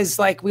too is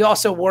like we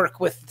also work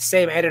with the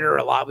same editor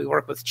a lot. We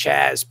work with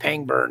Chaz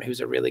Pangburn,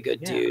 who's a really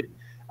good dude.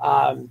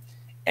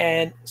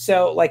 And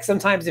so like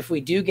sometimes if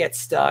we do get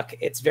stuck,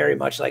 it's very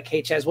much like,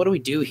 hey Chaz, what do we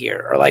do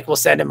here? Or like we'll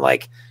send him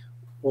like,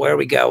 where are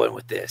we going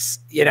with this?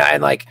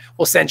 And like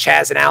we'll send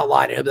Chaz an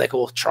outline and he'll be like,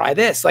 well, try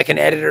this, like an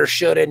editor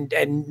should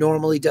and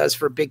normally does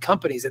for big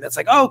companies. And it's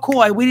like, oh,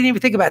 cool. We didn't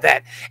even think about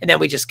that. And then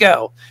we just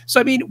go. So,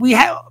 I mean, we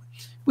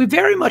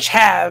very much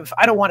have,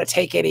 I don't want to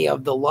take any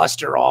of the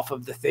luster off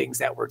of the things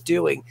that we're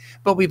doing,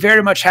 but we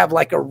very much have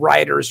like a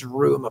writer's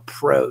room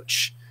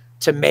approach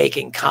to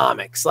making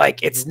comics.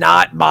 Like it's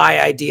not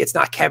my idea. It's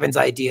not Kevin's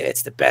idea.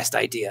 It's the best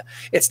idea.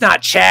 It's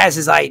not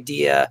Chaz's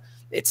idea.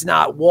 It's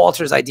not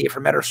Walter's idea for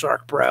Metal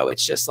Shark Bro.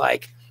 It's just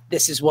like,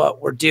 this is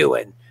what we're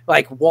doing.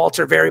 Like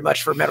Walter very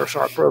much for Metal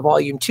Shark Bro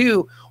Volume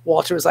 2,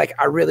 Walter was like,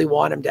 I really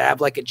want him to have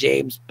like a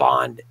James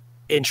Bond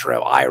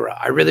intro Ira.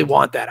 I really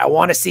want that. I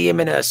want to see him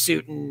in a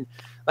suit and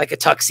like a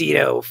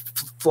tuxedo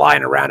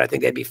flying around. I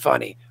think that'd be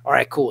funny. All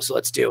right, cool. So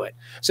let's do it.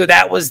 So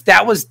that was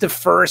the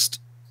first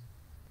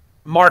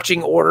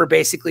marching order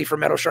basically for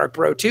Metal Shark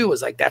Bro 2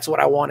 was like, that's what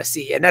I want to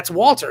see. And that's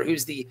Walter,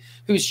 who's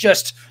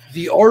just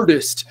the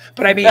artist.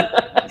 But I mean,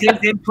 his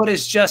input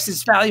is just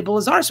as valuable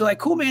as ours. So like,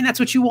 cool, man, that's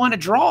what you want to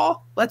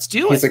draw. Let's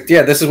do it. He's like,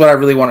 yeah, this is what I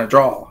really want to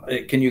draw.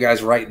 Can you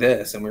guys write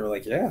this? And we were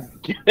like, yeah.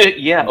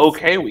 Yeah,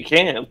 okay, we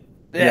can.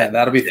 Yeah,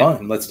 that'll be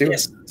fun. Let's do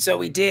it. So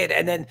we did.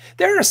 And then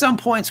there are some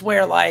points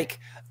where like,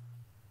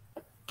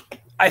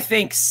 I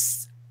think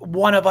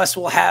one of us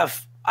will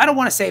have, I don't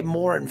want to say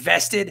more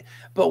invested,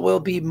 but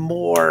we'll be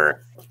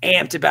more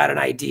amped about an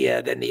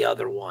idea than the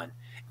other one.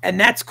 And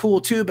that's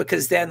cool too,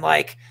 because then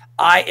like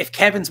if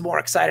Kevin's more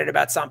excited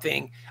about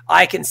something,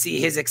 I can see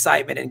his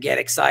excitement and get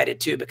excited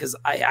too, because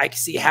I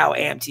see how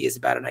amped he is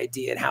about an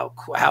idea and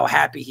how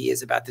happy he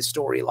is about the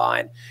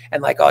storyline.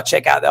 And like, oh,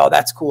 check out, oh,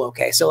 that's cool.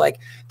 Okay. So like,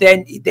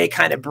 then they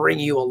kind of bring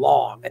you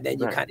along and then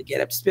you kind of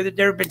get up.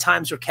 There have been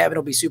times where Kevin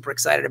will be super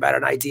excited about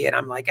an idea and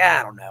I'm like,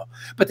 I don't know.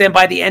 But then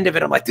by the end of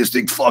it, I'm like, this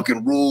thing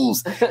fucking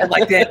rules. And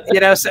like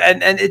that, so,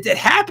 and it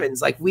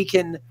happens. Like we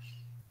can,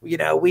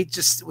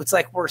 it's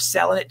like we're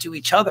selling it to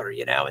each other,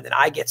 and then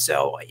I get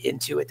so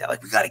into it that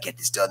like, we got to get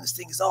this done. This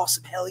thing is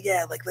awesome. Hell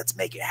yeah. Like, let's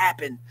make it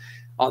happen.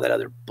 All that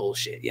other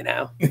bullshit,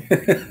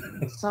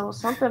 So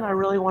something I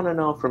really want to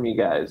know from you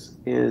guys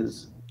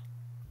is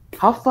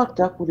how fucked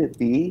up would it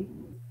be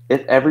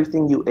if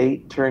everything you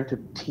ate turned to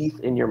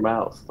teeth in your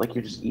mouth? Like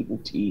you're just eating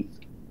teeth.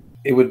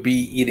 It would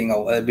be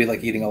it'd be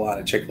like eating a lot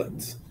of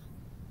chiclets.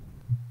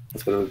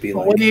 That's what it would be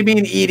like. What do you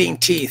mean eating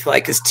teeth?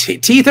 Like, because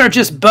teeth are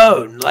just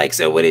bone. Like,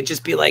 so would it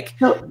just be like...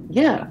 No,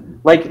 yeah.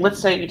 Like, let's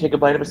say you take a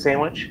bite of a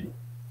sandwich.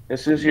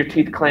 As soon as your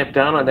teeth clamp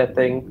down on that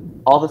thing,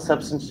 all the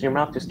substance in your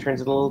mouth just turns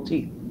into little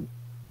teeth.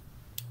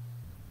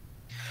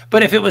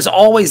 But if it was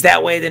always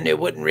that way, then it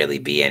wouldn't really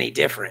be any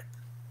different.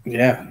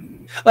 Yeah.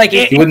 Like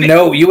you wouldn't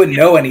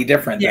know any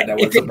different than that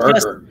was a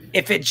burger.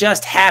 If it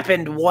just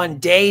happened one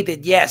day,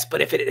 then yes.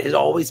 But if it has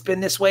always been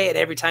this way, and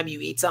every time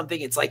you eat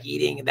something, it's like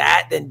eating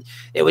that, then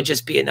it would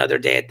just be another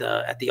day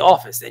at the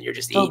office. Then you're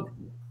just eating.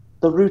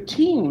 The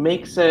routine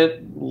makes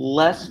it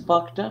less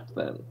fucked up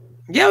then.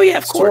 Yeah,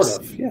 of course.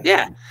 Sort of,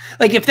 yeah.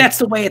 Like if that's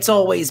the way it's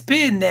always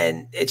been,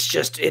 then it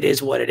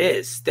is what it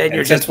is.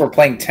 Then since we're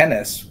playing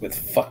tennis with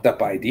fucked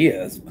up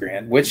ideas,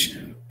 Grant, which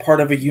part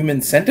of a human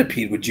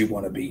centipede would you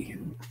want to be?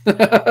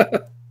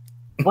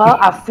 Well,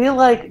 I feel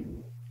like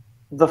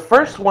the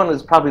first one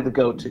is probably the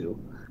go-to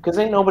because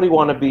ain't nobody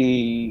want to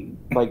be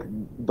like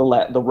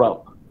the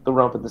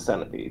rump of the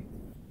centipede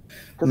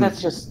because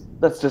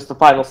that's just the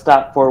final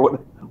stop for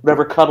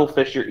whatever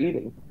cuttlefish you're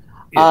eating.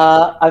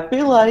 Yeah. I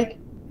feel like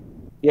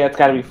it's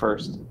got to be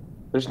first.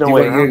 There's no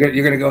way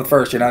you're gonna go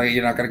first. You're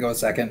not gonna go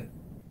second.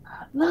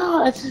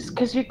 No, it's just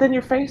because then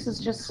your face is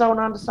just sewn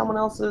onto someone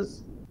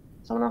else's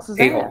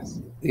ass.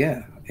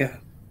 Yeah.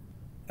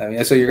 I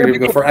mean, so you're going to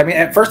go for. I mean,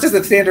 at first is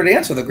the standard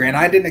answer, though, Grant.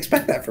 I didn't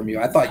expect that from you.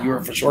 I thought you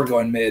were for sure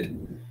going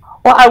mid.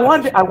 Well, I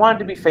wanted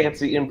to be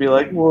fancy and be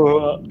like,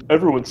 well,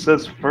 everyone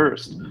says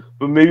first,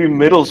 but maybe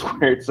middle's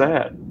where it's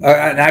at.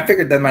 And I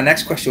figured that my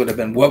next question would have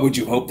been, what would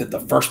you hope that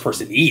the first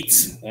person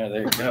eats?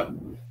 There you go.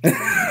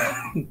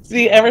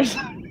 See, ever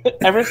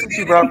since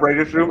you brought up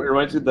Writer's Room, it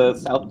reminds me of the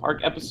South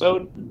Park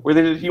episode where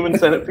they did Human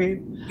Centipede,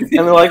 and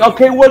they're like,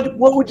 okay, what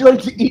would you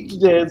like to eat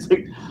today? It's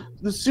like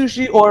the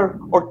sushi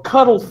or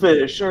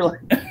cuttlefish, or like,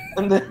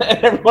 and then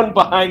everyone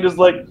behind is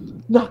like,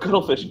 not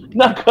cuttlefish,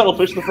 not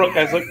cuttlefish. The front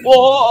guy's like,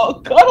 whoa,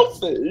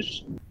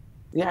 cuttlefish.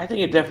 Yeah, I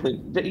think it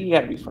definitely, you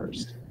gotta be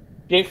first.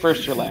 If you ain't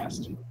first, you're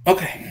last.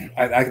 Okay,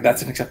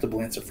 that's an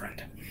acceptable answer,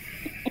 friend.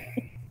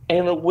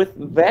 And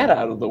with that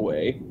out of the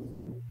way,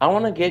 I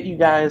want to get you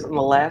guys in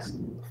the last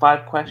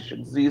 5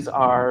 questions. These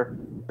are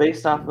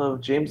based off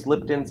of James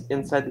Lipton's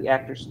Inside the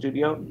Actors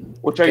Studio,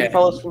 which are you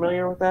fellows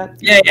familiar with that?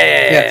 Yeah.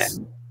 Yes.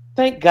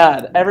 Thank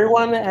God.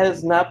 Everyone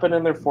has not been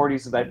in their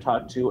 40s that I've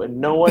talked to, and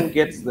no one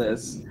gets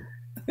this.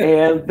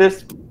 And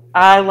this,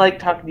 I like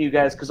talking to you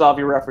guys because all of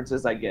your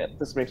references I get.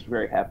 This makes me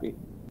very happy.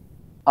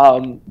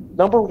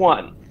 Number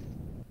 1,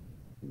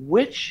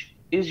 which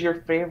is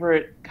your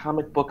favorite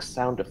comic book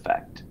sound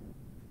effect?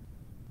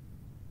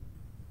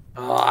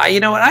 You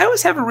know what? I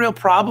always have a real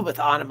problem with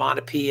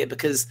onomatopoeia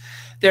because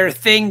there are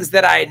things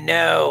that I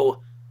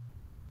know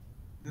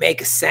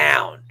make a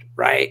sound,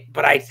 right?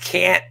 But I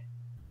can't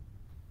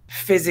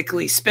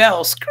physically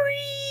spell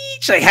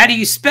screech. Like, how do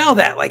you spell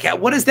that? Like,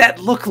 what does that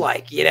look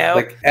like? You know,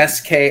 like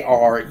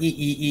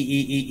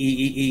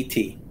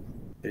SKREEEEEEEET.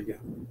 There you go.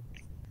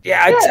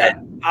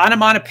 Yeah.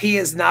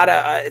 Onomatopoeia is not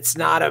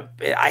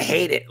I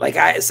hate it.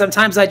 Like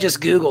sometimes I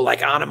just Google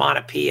like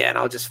onomatopoeia and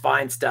I'll just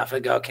find stuff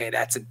and go, okay,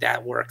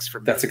 that works for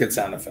me. That's a good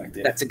sound effect.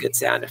 Yeah. That's a good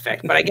sound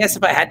effect. But I guess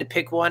if I had to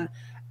pick one,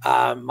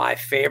 my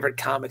favorite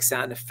comic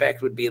sound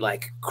effect would be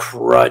like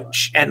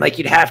crunch. And like,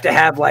 you'd have to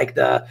have like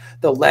the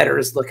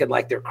letters looking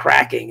like they're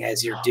cracking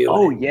as you're doing.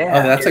 Oh yeah.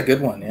 Oh, that's a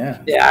good one.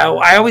 Yeah. Yeah.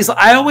 I always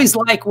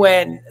like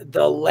when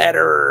the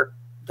letterer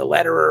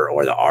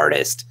or the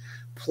artist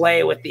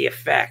play with the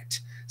effect.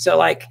 So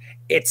like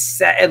it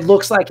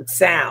looks like it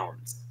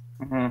sounds,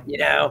 you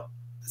know.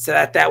 So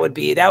that would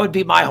be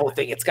my whole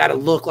thing. It's got to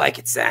look like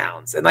it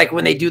sounds. And like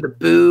when they do the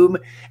boom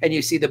and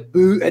you see the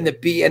boo and the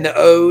B and the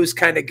O's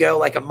kind of go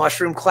like a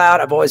mushroom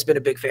cloud. I've always been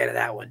a big fan of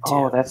that one too.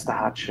 Oh, that's the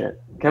hot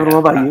shit. Kevin,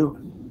 what about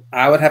you?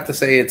 I would have to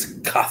say it's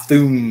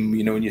Cthulhu.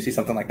 You know, when you see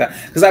something like that,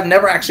 because I've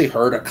never actually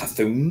heard a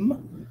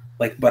Cthulhu,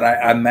 but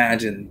I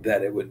imagine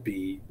that it would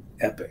be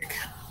epic.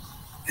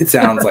 It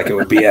sounds like it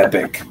would be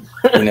epic.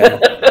 You know,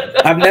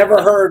 I've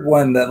never heard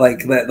one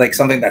like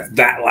something that's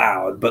that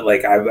loud, but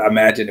like I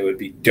imagine it would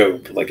be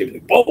dope. Like it'd be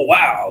like, oh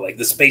wow, like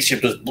the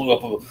spaceship just blew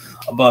up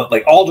above,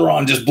 like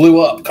Alderaan just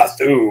blew up.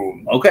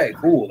 Cthulhu. Okay,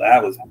 cool.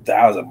 That was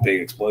a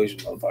big explosion,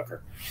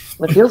 motherfucker.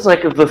 It feels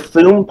like the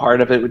Thum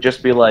part of it would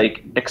just be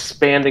like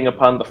expanding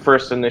upon the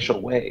first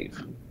initial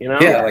wave. You know?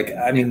 Yeah, like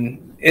I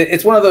mean.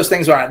 It's one of those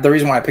things where the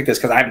reason why I picked this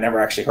because I've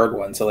never actually heard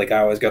one. So like I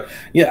always go,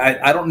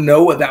 yeah, I don't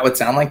know what that would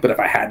sound like, but if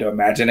I had to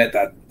imagine it,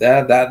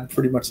 that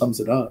pretty much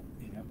sums it up.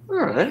 You know?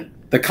 All right.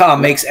 The ka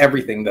makes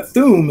everything. The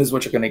thum is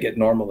what you're going to get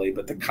normally,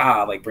 but the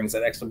ka like brings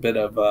that extra bit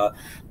of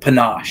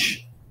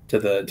panache to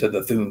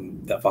the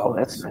thum that follows. Oh,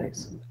 that's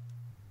nice.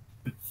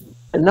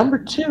 And number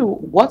 2,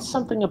 what's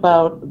something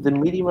about the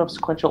medium of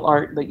sequential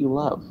art that you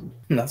love?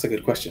 That's a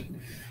good question.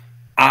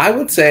 I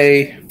would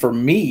say for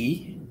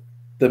me,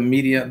 the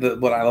medium,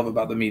 what I love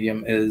about the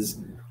medium is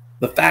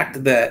the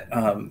fact that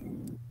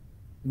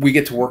we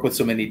get to work with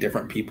so many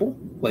different people,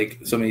 like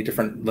so many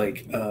different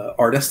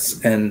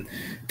artists and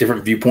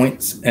different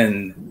viewpoints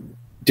and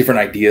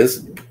different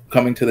ideas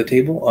coming to the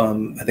table.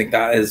 I think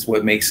that is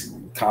what makes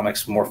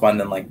comics more fun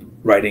than like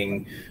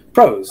writing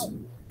prose,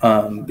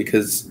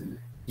 because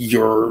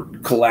you're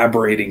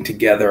collaborating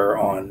together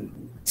on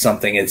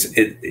something.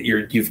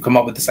 You've come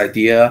up with this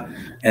idea,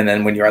 and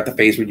then when you're at the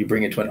phase where you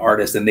bring it to an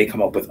artist and they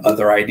come up with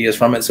other ideas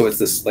from it, so it's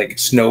this like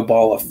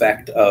snowball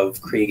effect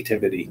of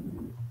creativity.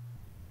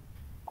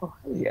 Oh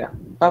yeah.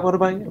 Bob, what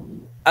about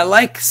you? I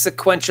like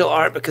sequential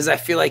art because I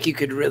feel like you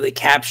could really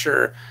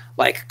capture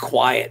like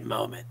quiet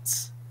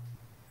moments.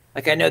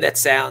 Like I know that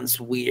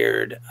sounds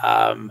weird,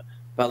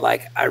 but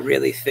like I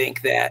really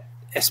think that,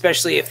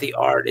 especially if the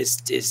art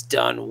is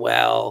done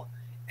well,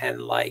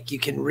 and like you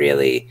can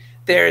really,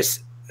 there's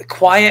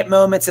quiet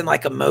moments and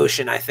like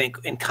emotion, I think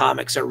in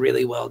comics are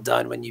really well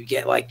done when you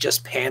get like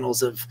just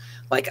panels of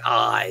like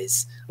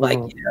eyes, like,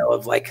 you know,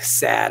 of like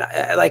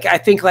sad, like I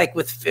think like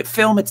with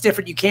film it's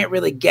different, you can't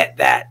really get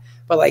that,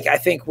 but like I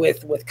think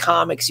with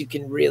comics you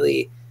can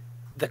really,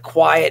 the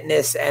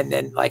quietness and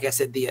then like I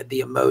said the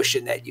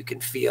emotion that you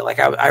can feel. Like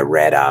I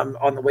read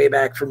on the way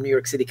back from New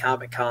York City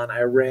Comic Con,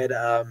 I read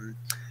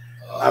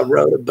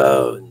Road of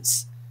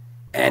Bones,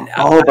 and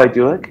by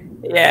Duick?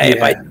 Yeah,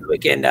 by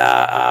Duick, and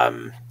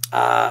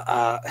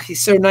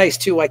he's so nice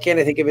too. Why can't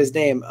I think of his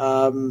name?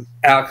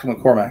 Alex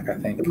McCormack, I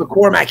think.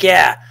 McCormack,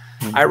 yeah.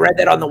 Mm-hmm. I read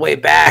that on the way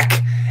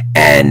back,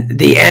 and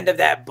the end of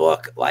that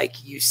book,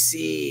 like you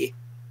see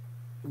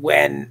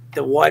when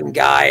the one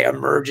guy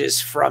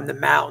emerges from the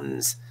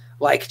mountains,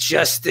 like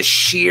just the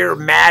sheer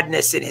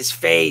madness in his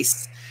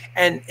face.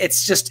 And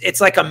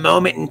it's like a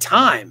moment in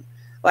time.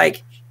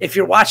 Like if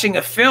you're watching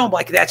a film,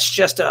 like that's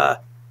just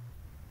a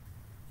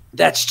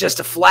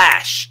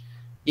flash.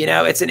 You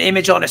know, it's an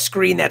image on a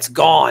screen that's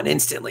gone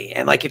instantly.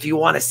 And like, if you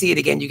want to see it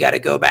again, you got to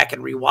go back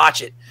and rewatch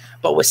it.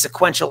 But with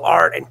sequential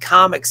art and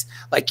comics,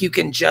 like you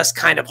can just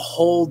kind of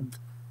hold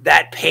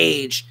that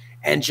page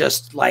and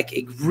just like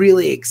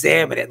really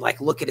examine it. Like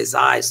look at his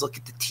eyes, look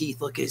at the teeth,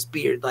 look at his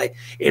beard. Like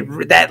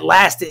that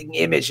lasting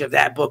image of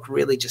that book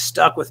really just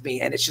stuck with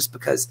me. And it's just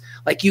because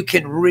like you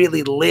can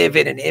really live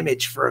in an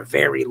image for a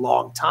very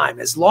long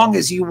time. As long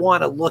as you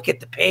want to look at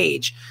the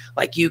page,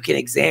 like you can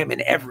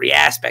examine every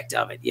aspect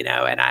of it, you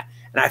know, and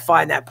I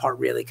find that part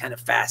really kind of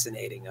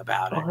fascinating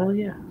about it. Oh,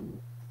 yeah.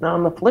 Now,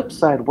 on the flip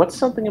side, what's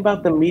something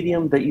about the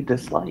medium that you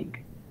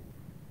dislike?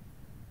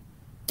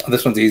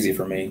 This one's easy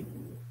for me.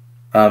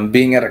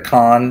 Being at a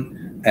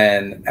con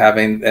and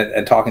having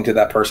and talking to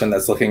that person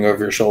that's looking over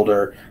your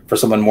shoulder for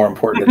someone more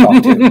important to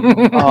talk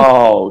to.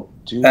 Oh,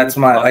 dude. That's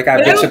my, like, I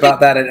bitch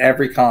about that at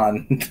every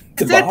con.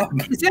 Is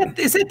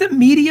that the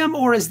medium,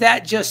 or is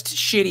that just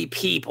shitty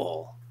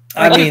people?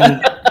 I mean,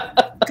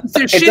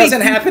 it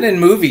doesn't happen in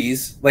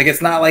movies. Like,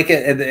 it's not like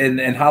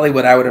in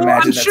Hollywood. I would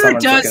imagine. I'm sure it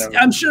does.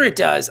 I'm sure it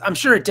does. I'm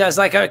sure it does.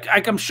 Like,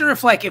 I'm sure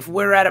if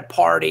we're at a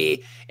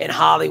party in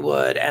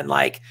Hollywood and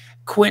like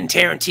Quentin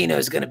Tarantino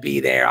is going to be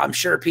there, I'm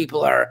sure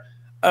people are,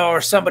 or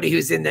somebody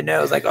who's in the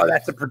know is like, oh,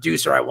 that's the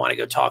producer I want to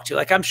go talk to.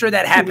 Like, I'm sure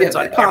that happens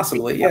on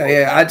possibly.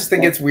 Yeah. I just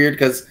think it's weird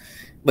because,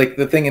 like,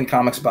 the thing in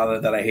comics about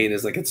it that I hate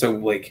is like it's so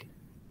like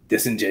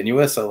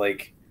disingenuous. So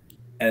like,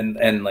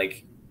 and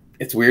like.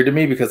 It's weird to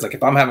me because, like,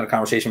 if I'm having a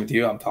conversation with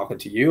you, I'm talking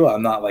to you.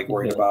 I'm not like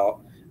worried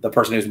about the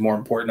person who's more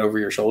important over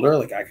your shoulder.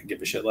 Like, I could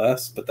give a shit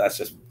less, but that's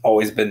just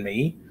always been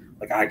me.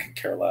 Like, I could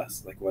care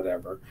less, like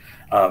whatever.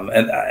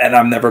 And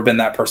I've never been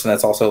that person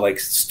that's also like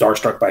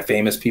starstruck by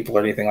famous people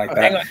or anything like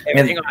that.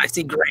 Hang on. I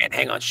see Grant.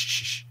 Hang on.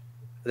 Shh.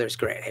 There's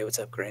Grant. Hey, what's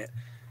up, Grant?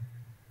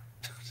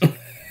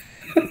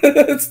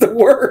 It's the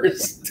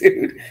worst,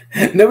 dude.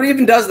 Nobody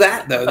even does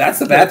that though. That's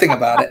the bad thing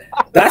about it.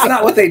 That's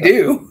not what they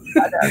do.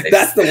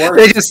 That's the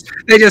worst.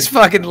 They just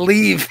fucking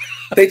leave.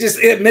 They just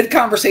mid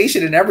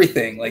conversation and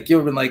everything. Like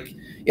you've been like,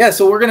 yeah.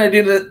 So we're gonna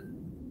do the.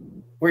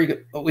 Where you go?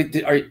 Oh,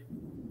 wait, are you?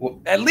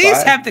 Well, at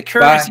least have the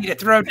courtesy to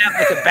throw down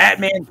like a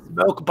Batman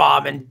smoke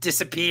bomb and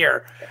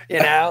disappear. You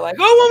know, like,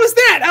 oh, what was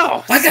that?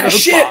 Oh, I got a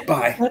shit.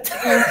 Bye.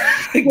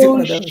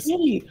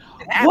 Shitty.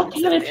 What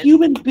kind of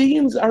human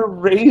beings are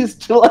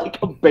raised to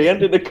like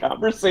abandon a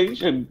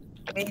conversation?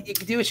 I mean, you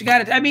can do what you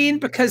got to. I mean,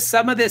 because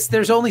some of this,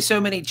 there's only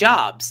so many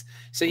jobs.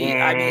 So you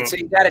got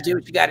to do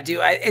what you got to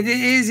do. It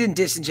is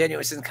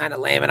disingenuous and kind of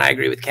lame, and I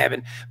agree with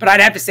Kevin. But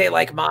I'd have to say,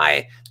 like,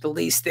 the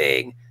least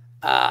thing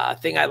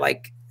I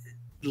like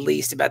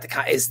least about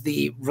is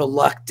the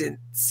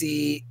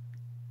reluctancy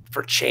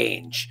for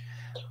change,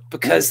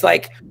 because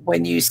like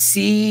when you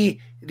see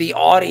the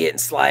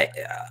audience, like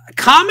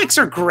comics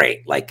are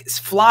great, like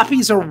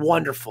floppies are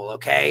wonderful.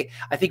 Okay,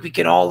 I think we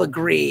can all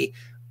agree.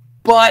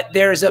 But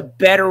there's a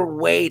better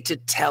way to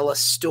tell a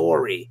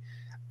story.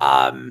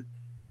 And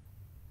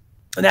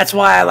that's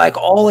why I like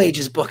all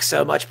ages books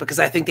so much, because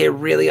I think they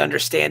really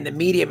understand the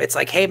medium. It's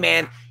like, hey,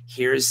 man,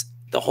 here's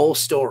the whole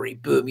story.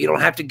 Boom. You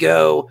don't have to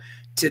go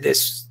to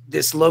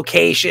this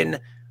location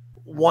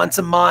once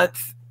a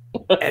month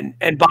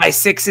and buy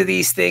 6 of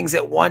these things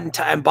at one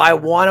time. Buy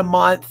one a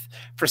month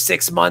for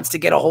 6 months to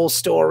get a whole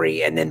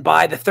story. And then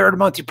by the 3rd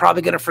month, you're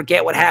probably going to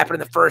forget what happened in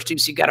the first 2.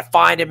 So you got to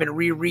find them and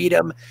reread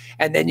them.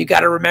 And then you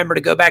got to remember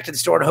to go back to the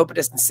store and hope it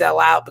doesn't sell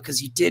out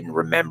because you didn't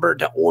remember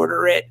to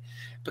order it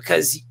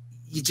because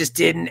you just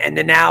didn't. And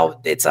then now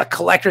it's a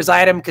collector's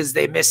item because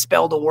they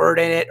misspelled a word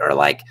in it, or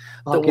like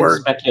the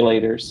word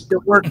speculators. The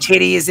word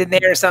titty is in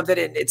there or something.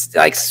 And it's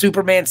like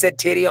Superman said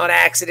titty on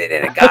accident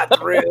and it got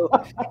through.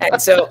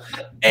 And so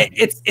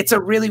it's a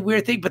really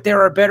weird thing, but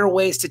there are better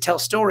ways to tell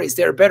stories.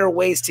 There are better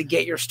ways to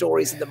get your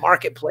stories in the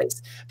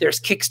marketplace. There's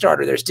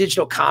Kickstarter, there's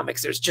digital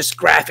comics, there's just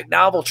graphic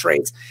novel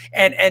trades.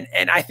 And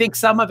I think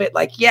some of it,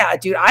 like, yeah,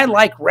 dude, I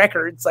like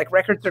records. Like,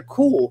 records are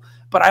cool.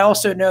 But I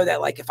also know that,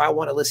 like, if I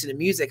want to listen to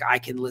music, I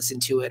can listen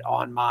to it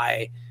on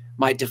my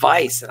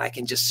device, and I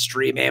can just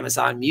stream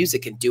Amazon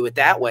Music and do it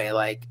that way.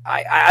 Like,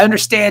 I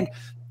understand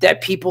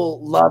that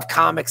people love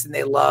comics and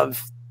they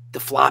love the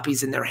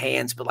floppies in their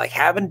hands, but like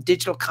having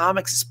digital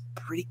comics is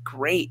pretty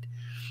great.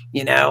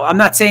 You know, I'm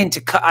not saying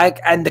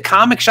and the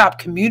comic shop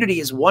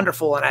community is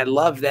wonderful, and I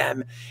love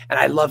them, and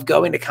I love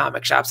going to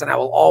comic shops, and I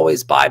will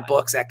always buy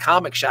books at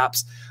comic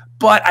shops.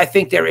 But I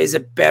think there is a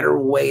better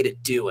way to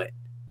do it.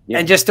 Yeah.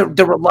 And just the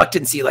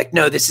reluctancy, like,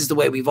 no, this is the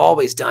way we've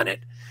always done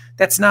it.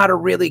 That's not a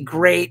really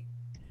great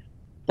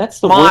That's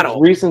the model.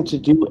 Worst reason to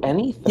do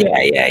anything.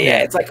 Yeah.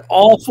 It's like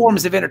all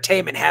forms of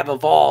entertainment have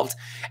evolved.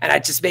 And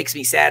it just makes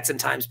me sad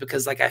sometimes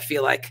because, like, I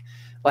feel like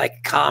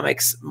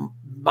comics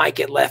might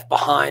get left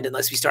behind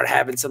unless we start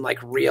having some, like,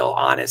 real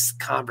honest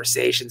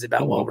conversations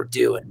about what we're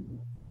doing,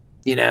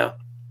 you know?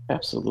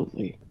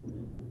 Absolutely.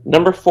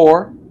 Number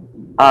 4,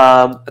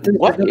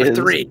 What is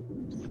 3?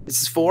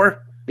 This is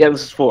 4? Yeah,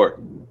 this is 4.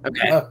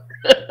 Okay.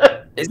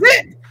 Is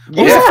it?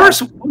 Yeah. What was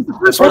the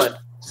first one?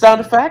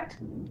 Sound effect?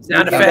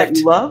 Sound Medium effect. that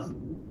you love?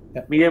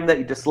 Medium that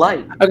you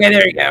dislike. Okay,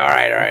 there you go. All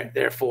right.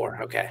 There are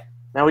 4. Okay.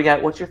 Now we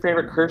got, what's your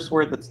favorite curse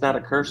word that's not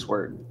a curse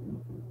word?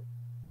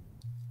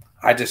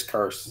 I just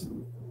curse.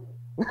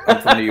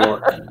 I'm from New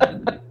York.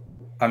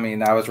 I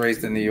mean, I was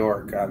raised in New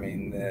York. I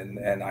mean,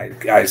 and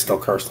I still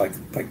curse like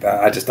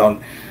that. I just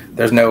don't.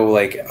 There's no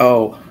like,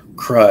 oh,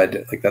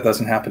 crud. Like that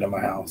doesn't happen in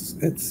my house.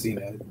 It's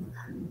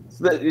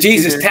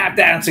Jesus tap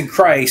dancing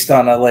Christ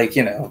on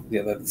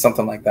a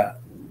something like that.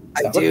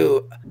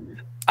 So.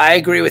 I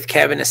agree with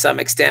Kevin to some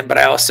extent, but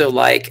I also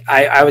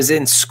I was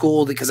in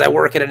school because I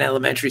work at an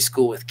elementary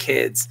school with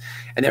kids,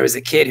 and there was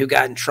a kid who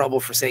got in trouble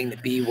for saying the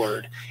B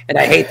word, and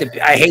I hate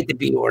the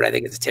B word. I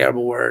think it's a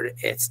terrible word.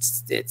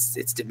 It's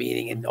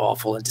demeaning and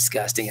awful and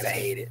disgusting, and I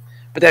hate it.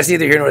 But that's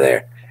neither here nor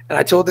there. And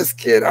I told this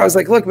kid, I was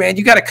like, look, man,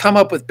 you got to come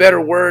up with better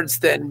words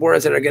than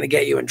words that are going to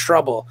get you in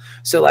trouble.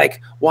 So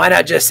why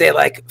not just say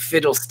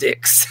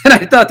fiddlesticks? And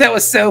I thought that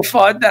was so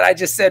fun that I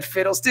just said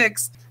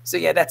fiddlesticks. So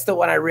yeah, that's the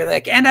one I really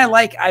like. And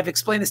I've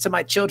explained this to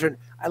my children.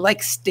 I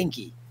like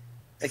stinky.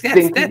 That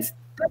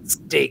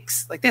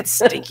stinks. That's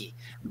stinky.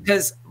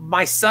 Because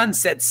my son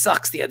said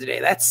sucks the other day.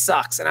 That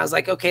sucks. And I was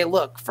like, okay,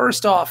 look,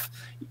 first off,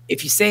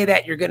 if you say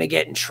that, you're going to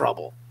get in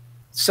trouble.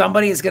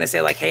 Somebody is going to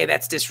say hey,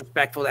 that's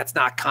disrespectful. That's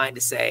not kind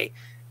to say.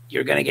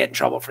 You're going to get in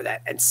trouble for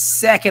that. And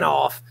second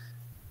off,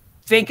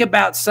 think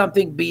about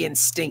something being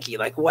stinky.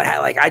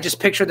 I just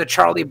pictured the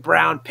Charlie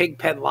Brown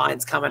Pigpen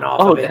lines coming off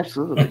of it. Oh,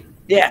 absolutely.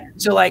 Yeah.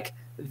 So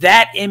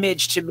that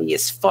image to me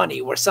is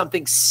funny, where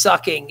something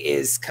sucking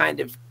is kind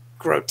of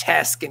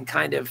grotesque and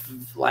kind of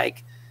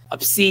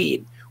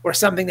obscene, where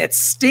something that's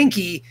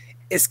stinky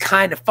is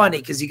kind of funny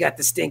because you got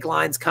the stink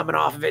lines coming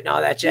off of it and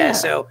all that jazz.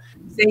 Yeah. So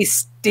say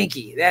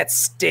stinky, that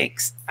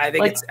stinks. I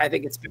think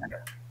it's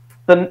better.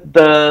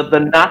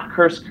 The not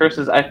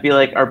curses I feel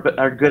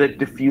are good at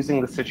diffusing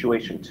the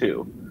situation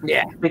too.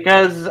 Yeah,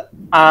 because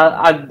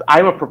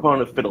I'm a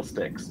proponent of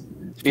fiddlesticks.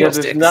 Because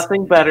there's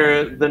nothing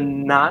better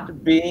than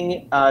not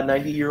being a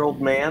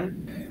 90-year-old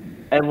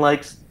man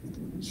and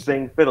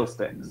saying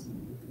fiddlesticks.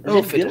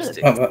 Oh,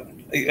 fiddlesticks.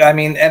 I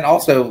mean, and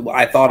also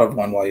I thought of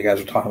one while you guys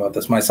were talking about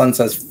this. My son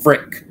says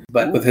frick,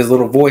 but with his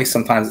little voice,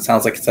 sometimes it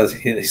sounds like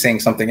he's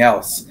saying something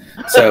else.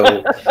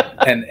 So,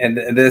 and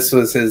this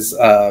was his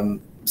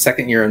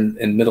second year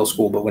in middle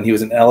school, but when he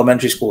was in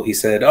elementary school, he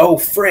said, "Oh,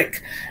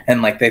 frick,"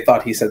 and they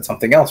thought he said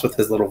something else with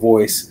his little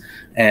voice.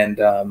 And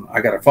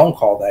I got a phone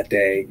call that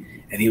day.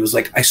 And he was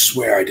like, I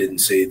swear I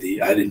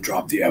didn't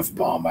drop the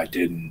F-bomb. I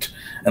didn't.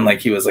 And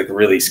he was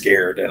really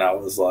scared. And I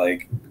was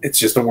like, it's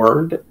just a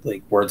word.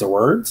 Words are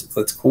words.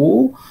 That's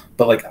cool.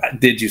 But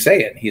did you say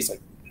it? And he's like,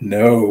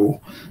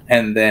 no.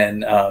 And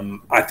then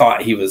I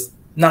thought he was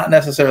not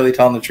necessarily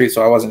telling the truth.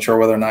 So I wasn't sure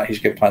whether or not he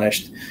should get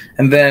punished.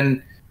 And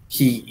then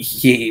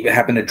he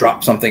happened to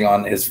drop something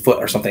on his foot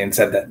or something and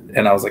said that.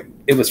 And I was like,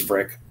 it was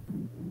frick.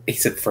 He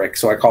said frick.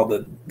 So I called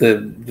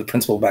the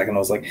principal back and I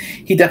was like,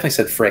 he definitely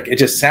said frick. It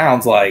just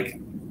sounds like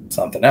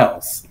something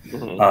else.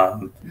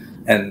 Mm-hmm.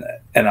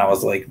 And I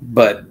was like,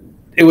 but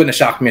it wouldn't have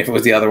shocked me if it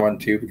was the other one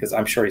too, because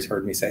I'm sure he's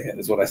heard me say it,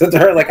 is what I said to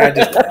her.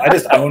 I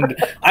just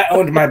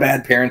owned my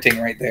bad parenting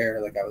right there.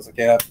 I was like,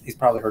 yeah, he's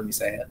probably heard me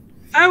say it.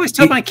 I always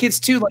tell my kids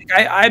too,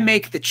 I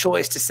make the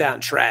choice to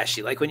sound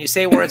trashy. When you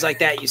say words like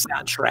that, you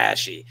sound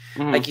trashy.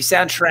 Mm-hmm. You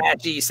sound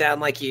trashy. You sound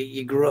like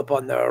you grew up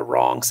on the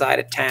wrong side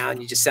of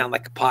town. You just sound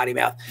like a potty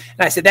mouth.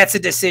 And I said, that's a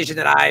decision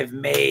that I've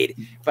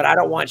made, but I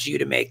don't want you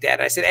to make that.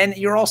 And I said, and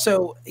you're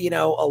also,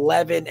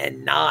 11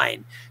 and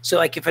 9.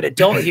 So if an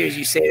adult hears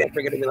you say that,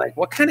 they're going to be like,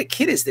 what kind of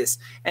kid is this?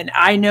 And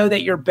I know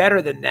that you're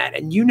better than that.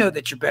 And you know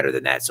that you're better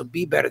than that. So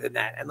be better than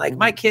that. And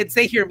my kids,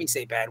 they hear me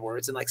say bad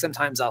words. And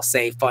sometimes I'll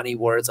say funny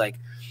words I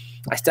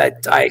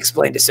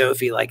explained to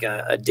Sophie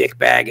a dick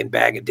bag and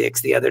bag of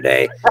dicks the other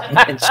day,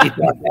 and she thought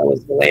that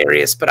was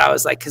hilarious. But I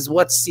was like, because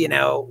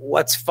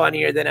what's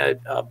funnier than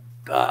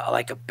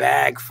a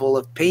bag full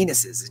of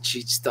penises? And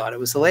she just thought it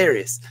was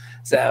hilarious.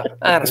 So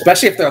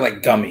especially if they're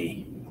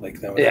gummy,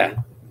 that.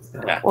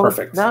 Yeah.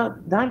 Perfect. Now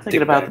I'm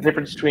thinking about the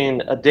difference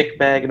between a dick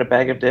bag and a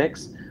bag of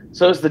dicks.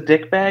 So is the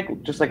dick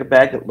bag just a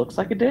bag that looks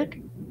like a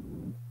dick?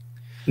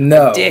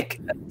 No, a dick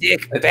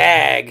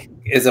bag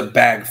is a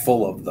bag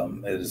full of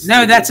them.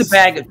 That's a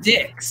bag of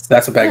dicks.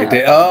 That's a bag of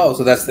dicks. Oh,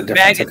 so that's the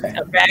difference.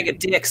 A bag of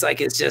dicks,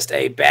 it's just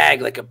a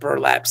bag, a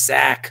burlap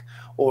sack,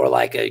 or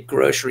a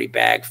grocery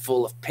bag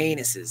full of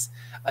penises.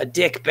 A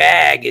dick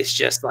bag is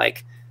just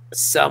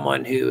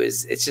someone who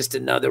is. It's just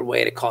another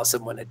way to call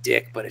someone a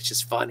dick, but it's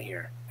just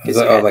funnier. A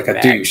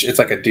douche. It's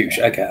like a douche.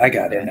 I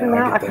got it.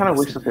 I kind of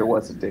wish that there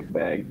was a dick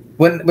bag.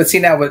 But see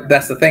now,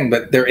 that's the thing.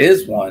 But there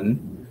is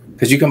one.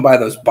 Because you can buy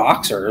those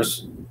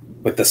boxers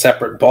with the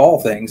separate ball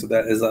things.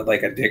 That is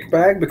like a dick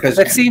bag, because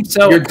that seems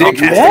so your dick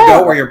has to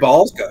go where your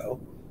balls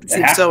go. It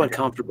seems so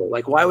uncomfortable.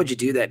 Why would you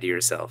do that to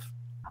yourself?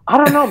 I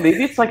don't know.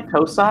 Maybe it's like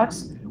toe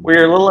socks, where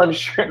you're a little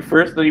unsure at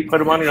first, then you put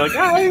them on, and you're like,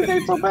 oh, it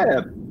ain't so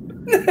bad.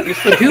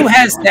 Who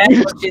has that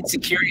much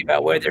insecurity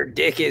about where their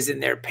dick is in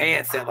their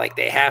pants that like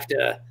they have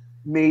to?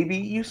 Maybe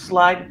you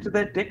slide into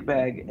that dick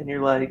bag and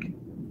you're like,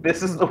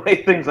 this is the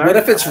way things are. What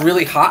if it's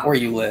really hot where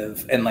you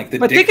live and like the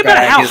But dick think about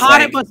bag how is hot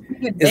like, it must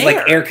be in is there.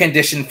 like air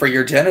conditioned for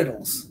your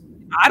genitals?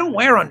 I don't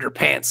wear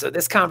underpants, so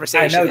this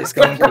conversation I know, is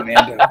going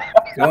commando,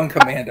 going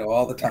commando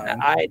all the time.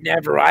 I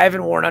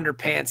haven't worn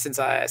underpants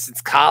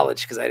since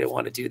college because I didn't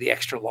want to do the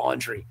extra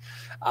laundry.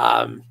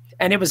 And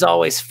it was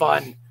always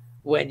fun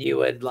when you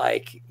would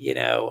like,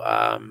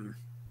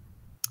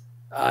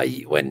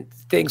 when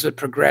things would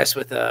progress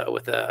with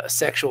a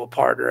sexual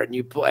partner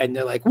and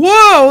they're like,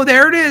 whoa,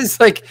 there it is.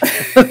 Like,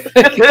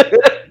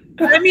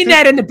 I mean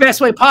that in the best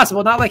way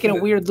possible, not like in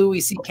a weird Louis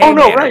C.K.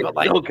 manner, right. but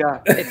like, oh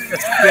god,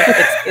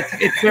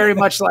 it's very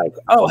much like,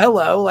 oh,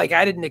 hello. Like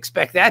I didn't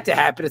expect that to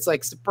happen. It's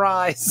like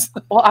surprise.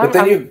 Well, But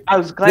then I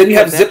was glad then you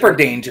have had zipper that.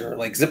 danger.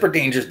 Like zipper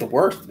danger is the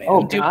worst, man.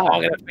 Oh, Do God.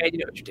 long enough, man, you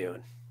know what you're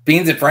doing.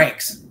 Beans and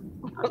Franks.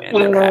 Man, it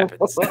never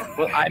happens.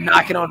 I'm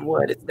knocking on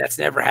wood. That's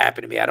never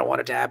happened to me. I don't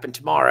want it to happen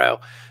tomorrow,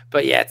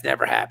 but yeah, it's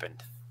never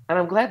happened. And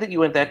I'm glad that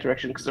you went that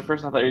direction because at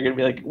first I thought you were going to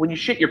be like, when you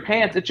shit your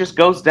pants, it just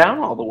goes down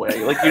all the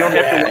way. Like you don't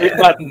have to worry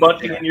about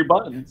bunching in your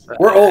buttons.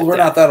 We're old. We're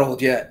not that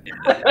old yet.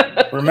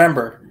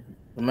 Remember,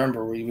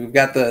 we've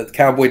got the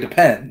cowboy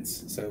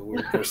depends, so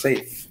we're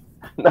safe.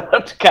 Not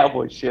up to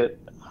cowboy shit.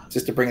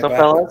 Just to bring it So, back.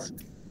 fellas,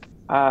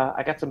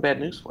 I got some bad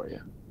news for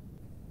you.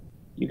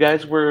 You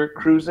guys were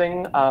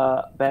cruising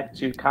back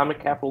to comic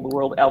capital of the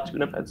world,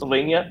 Altoona,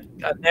 Pennsylvania,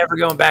 I'm never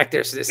going back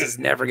there, so this is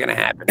never going to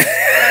happen.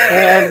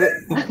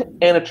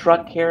 and a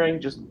truck carrying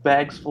just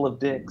bags full of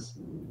dicks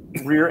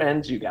rear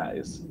ends you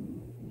guys.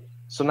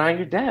 So now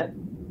you're dead.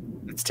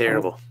 It's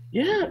terrible.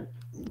 Yeah.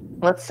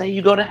 Let's say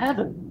you go to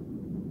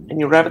heaven and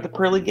you arrive at the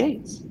pearly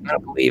gates. I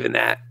don't believe in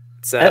that,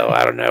 so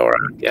I don't know where I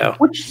would go.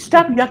 Would you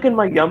stop yucking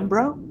my yum,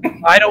 bro?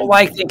 I don't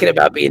like thinking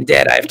about being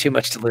dead. I have too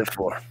much to live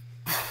for.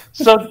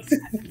 So,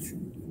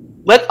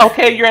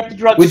 you're at the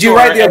drugstore. Would you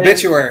write the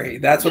obituary?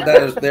 That's what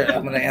that is. There,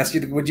 I'm going to ask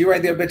you. Would you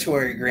write the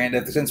obituary,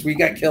 Grandad? Since we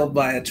got killed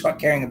by a truck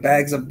carrying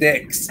bags of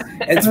dicks,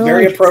 it's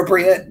very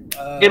appropriate.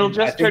 It'll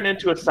just turn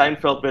into a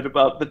Seinfeld bit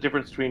about the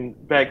difference between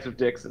bags of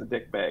dicks and a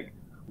dick bag.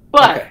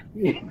 But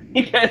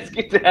you guys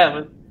get to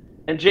heaven,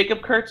 and Jacob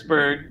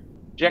Kurtzberg,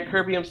 Jack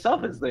Kirby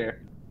himself, is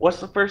there. What's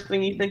the first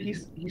thing you think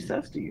he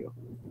says to you?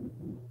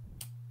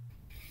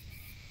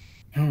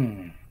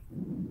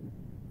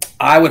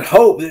 I would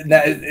hope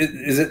that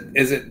is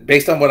it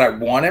based on what I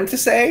want him to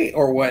say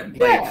or what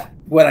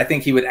what I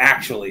think he would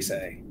actually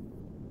say.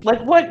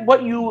 Like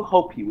what you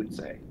hope he would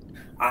say.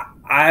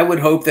 I would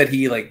hope that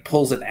he like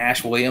pulls an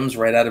Ash Williams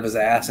right out of his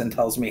ass and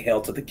tells me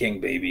 "Hail to the King,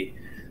 baby,"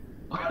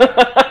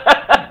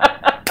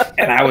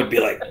 and I would be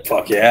like,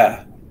 "Fuck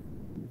yeah!"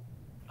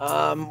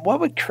 What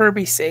would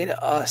Kirby say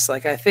to us?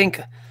 Like, I think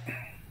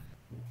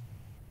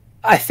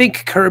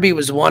Kirby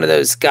was one of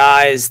those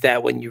guys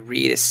that when you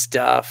read his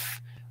stuff,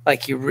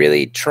 like he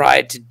really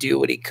tried to do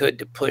what he could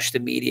to push the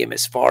medium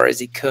as far as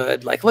he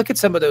could. Like, look at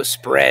some of those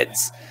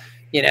spreads,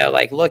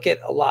 like look at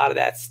a lot of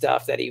that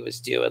stuff that he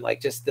was doing,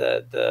 like just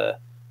the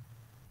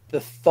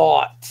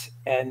thought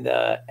and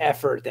the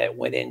effort that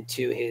went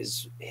into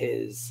his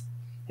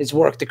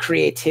work, the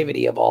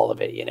creativity of all of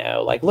it,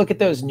 like look at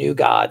those New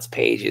Gods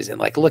pages and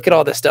like look at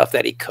all the stuff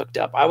that he cooked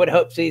up. I would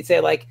hope he'd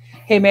say like,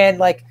 hey man,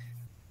 like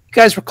you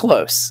guys were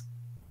close.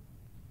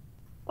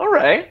 All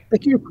right.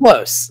 Like you were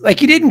close.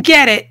 Like you didn't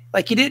get it.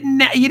 Like you didn't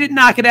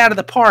knock it out of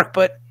the park,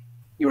 but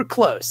you were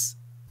close.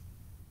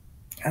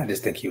 I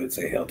just think he would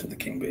say "Hail to the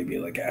King, baby"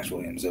 like Ash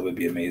Williams. It would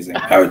be amazing.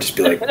 I would just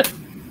be like,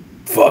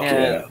 "Fuck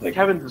yeah!" Like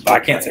I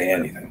can't say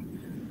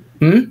anything.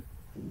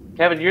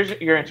 Kevin,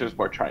 your answer is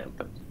more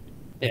triumphant.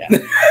 Yeah.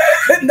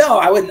 No,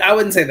 I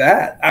wouldn't say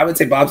that. I would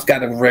say Bob's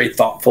got a very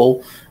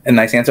thoughtful and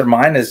nice answer.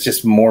 Mine is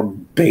just more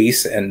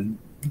base and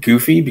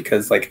goofy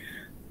because like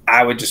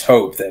I would just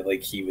hope that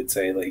like he would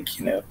say like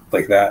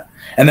like that,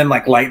 and then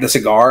like light the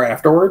cigar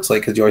afterwards,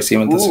 like because you always see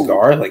him with the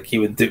cigar, like he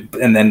would do,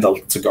 and then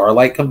the cigar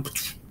light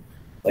comes.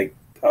 Like,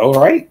 all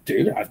right,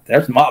 dude,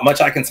 there's not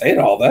much I can say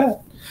to all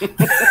that.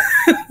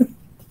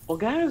 Well,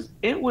 guys,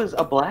 it was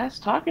a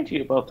blast talking to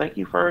you both. Thank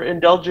you for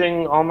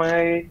indulging all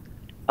my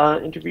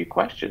interview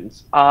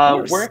questions.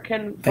 Where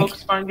can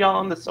folks find y'all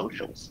on the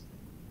socials?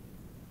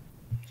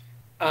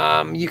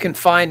 You can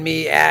find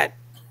me at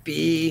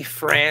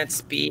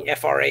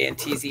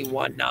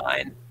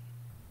BFrantz19.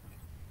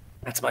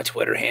 That's my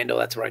Twitter handle.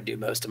 That's where I do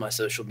most of my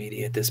social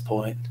media at this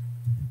point.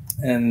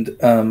 And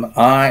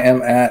I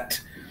am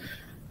at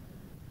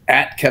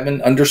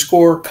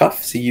Kevin_Cuff,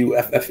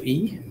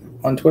 CUFFE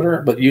on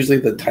Twitter, but usually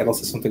the title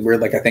says something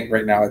weird. Like I think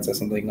right now it says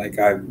something like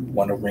I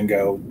want a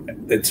Ringo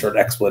insert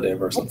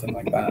expletive or something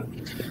like that.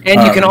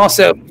 And you can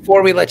also,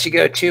 before we let you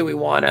go too, we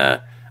want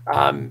to,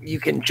 you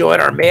can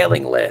join our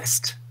mailing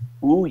list.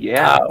 Ooh,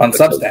 yeah. On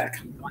Substack.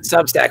 On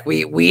Substack.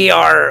 We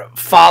are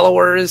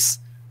followers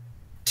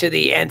to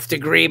the nth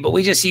degree, but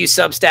we just use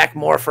Substack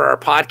more for our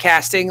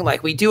podcasting.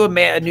 Like we do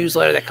a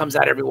newsletter that comes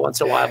out every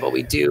once in a while, but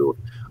we do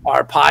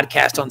our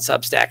podcast on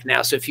Substack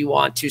now. So if you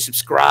want to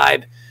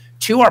subscribe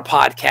to our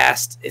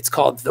podcast. It's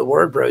called The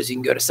Word Bros. You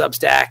can go to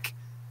Substack.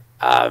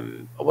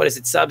 What is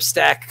it?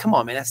 Substack. Come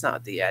on, man. That's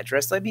not the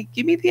address.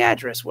 Give me the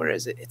address. Where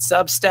is it? It's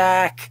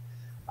Substack.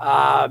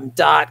 .com.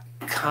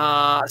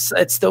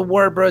 It's The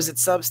Word Bros at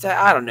Substack.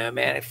 I don't know,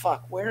 man.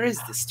 Fuck. Where is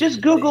this?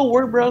 Just Google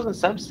Word Bros and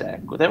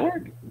Substack. Would that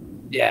work?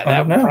 Yeah,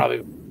 that would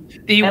probably.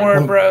 The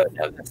Word Bros.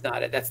 No, that's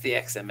not it. That's the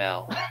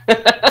XML.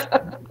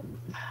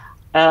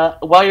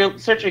 While you're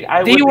searching,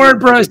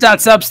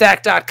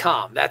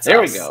 thewordbros.substack.com. That's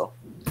there. Us. We go.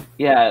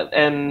 Yeah,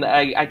 and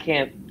I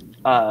can't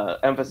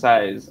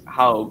emphasize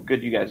how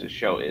good you guys'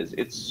 show is.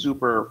 It's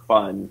super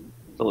fun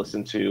to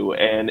listen to,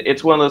 and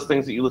it's one of those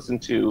things that you listen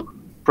to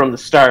from the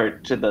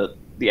start to the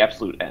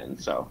absolute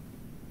end. So,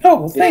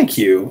 well, thank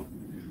you.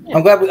 Yeah.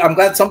 I'm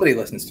glad somebody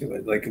listens to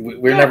it. Like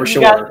we're never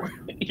sure.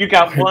 You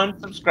got one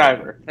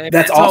subscriber.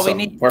 That's awesome. All we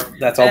need.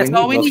 That's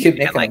all we need. Keep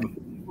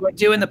we're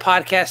doing the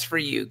podcast for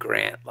you,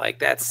 Grant. Like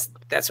that's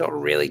what we're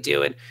really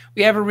doing.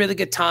 We have a really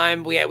good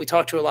time. We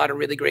talk to a lot of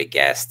really great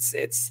guests.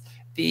 It's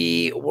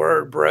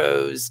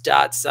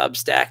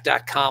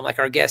thewordbros.substack.com. Like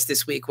our guest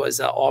this week was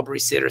Aubrey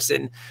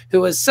Sitterson, who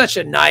was such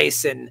a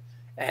nice and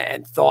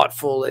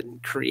thoughtful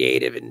and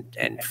creative and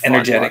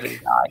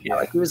energetic guy. Yeah.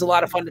 Like he was a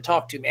lot of fun to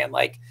talk to, man.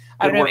 Like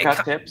I don't know,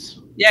 workout tips.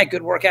 Yeah,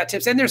 good workout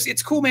tips. And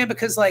it's cool, man,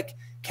 because like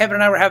Kevin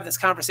and I were having this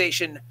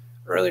conversation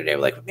earlier today.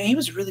 We're like, man, he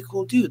was a really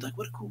cool dude. Like,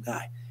 what a cool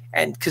guy.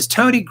 And because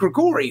Tony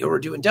Gregori, who we're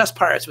doing Dust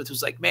Pirates with,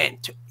 was like, man,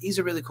 he's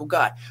a really cool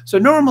guy. So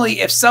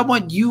normally if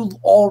someone you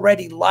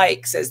already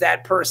like says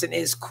that person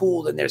is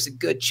cool, then there's a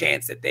good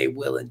chance that they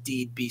will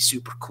indeed be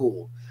super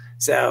cool.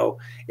 So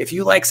if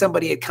you like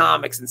somebody at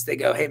comics and they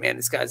go, hey, man,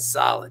 this guy's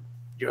solid,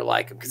 you're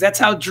like him. Because that's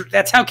how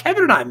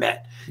Kevin and I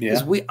met.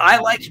 Because I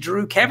liked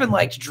Drew. Kevin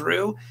liked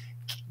Drew.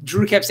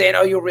 Drew kept saying,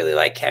 oh, you'll really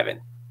like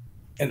Kevin.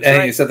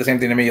 And you said the same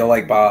thing to me. You'll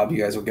like Bob. You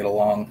guys will get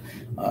along.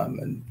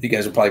 And you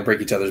guys will probably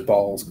break each other's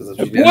balls because that's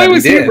what you did.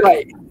 Was he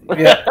right?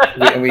 Yeah,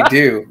 and we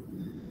do.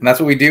 And that's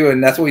what we do.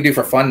 And that's what we do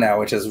for fun now,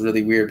 which is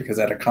really weird because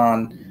at a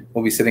con,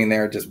 we'll be sitting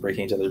there just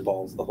breaking each other's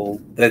balls.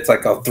 It's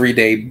like a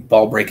 3-day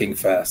ball breaking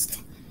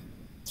fest.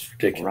 It's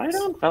ridiculous. Right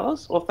on,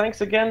 fellas. Well, thanks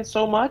again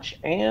so much.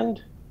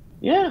 And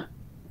yeah.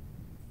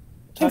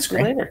 Talk to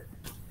you later.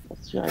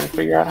 Let's try and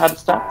figure out how to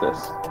stop this.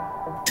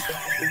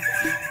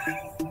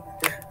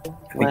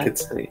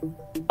 Let's see.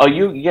 Oh,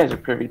 you guys are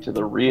privy to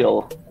the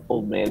real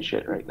old man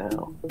shit right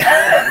now.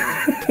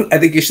 I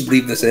think you should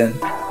leave this in.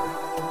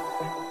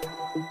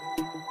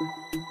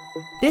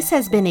 This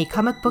has been a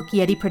Comic Book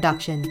Yeti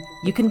production.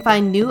 You can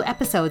find new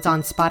episodes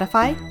on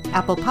Spotify,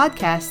 Apple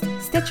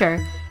Podcasts,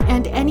 Stitcher,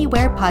 and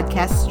anywhere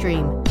podcasts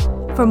stream.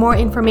 For more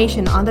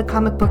information on the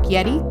Comic Book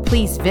Yeti,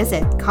 please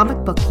visit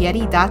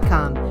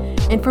comicbookyeti.com.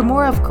 And for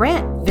more of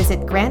Grant,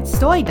 visit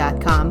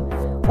grantstoy.com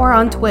or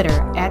on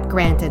Twitter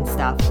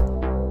 @GrantandStuff.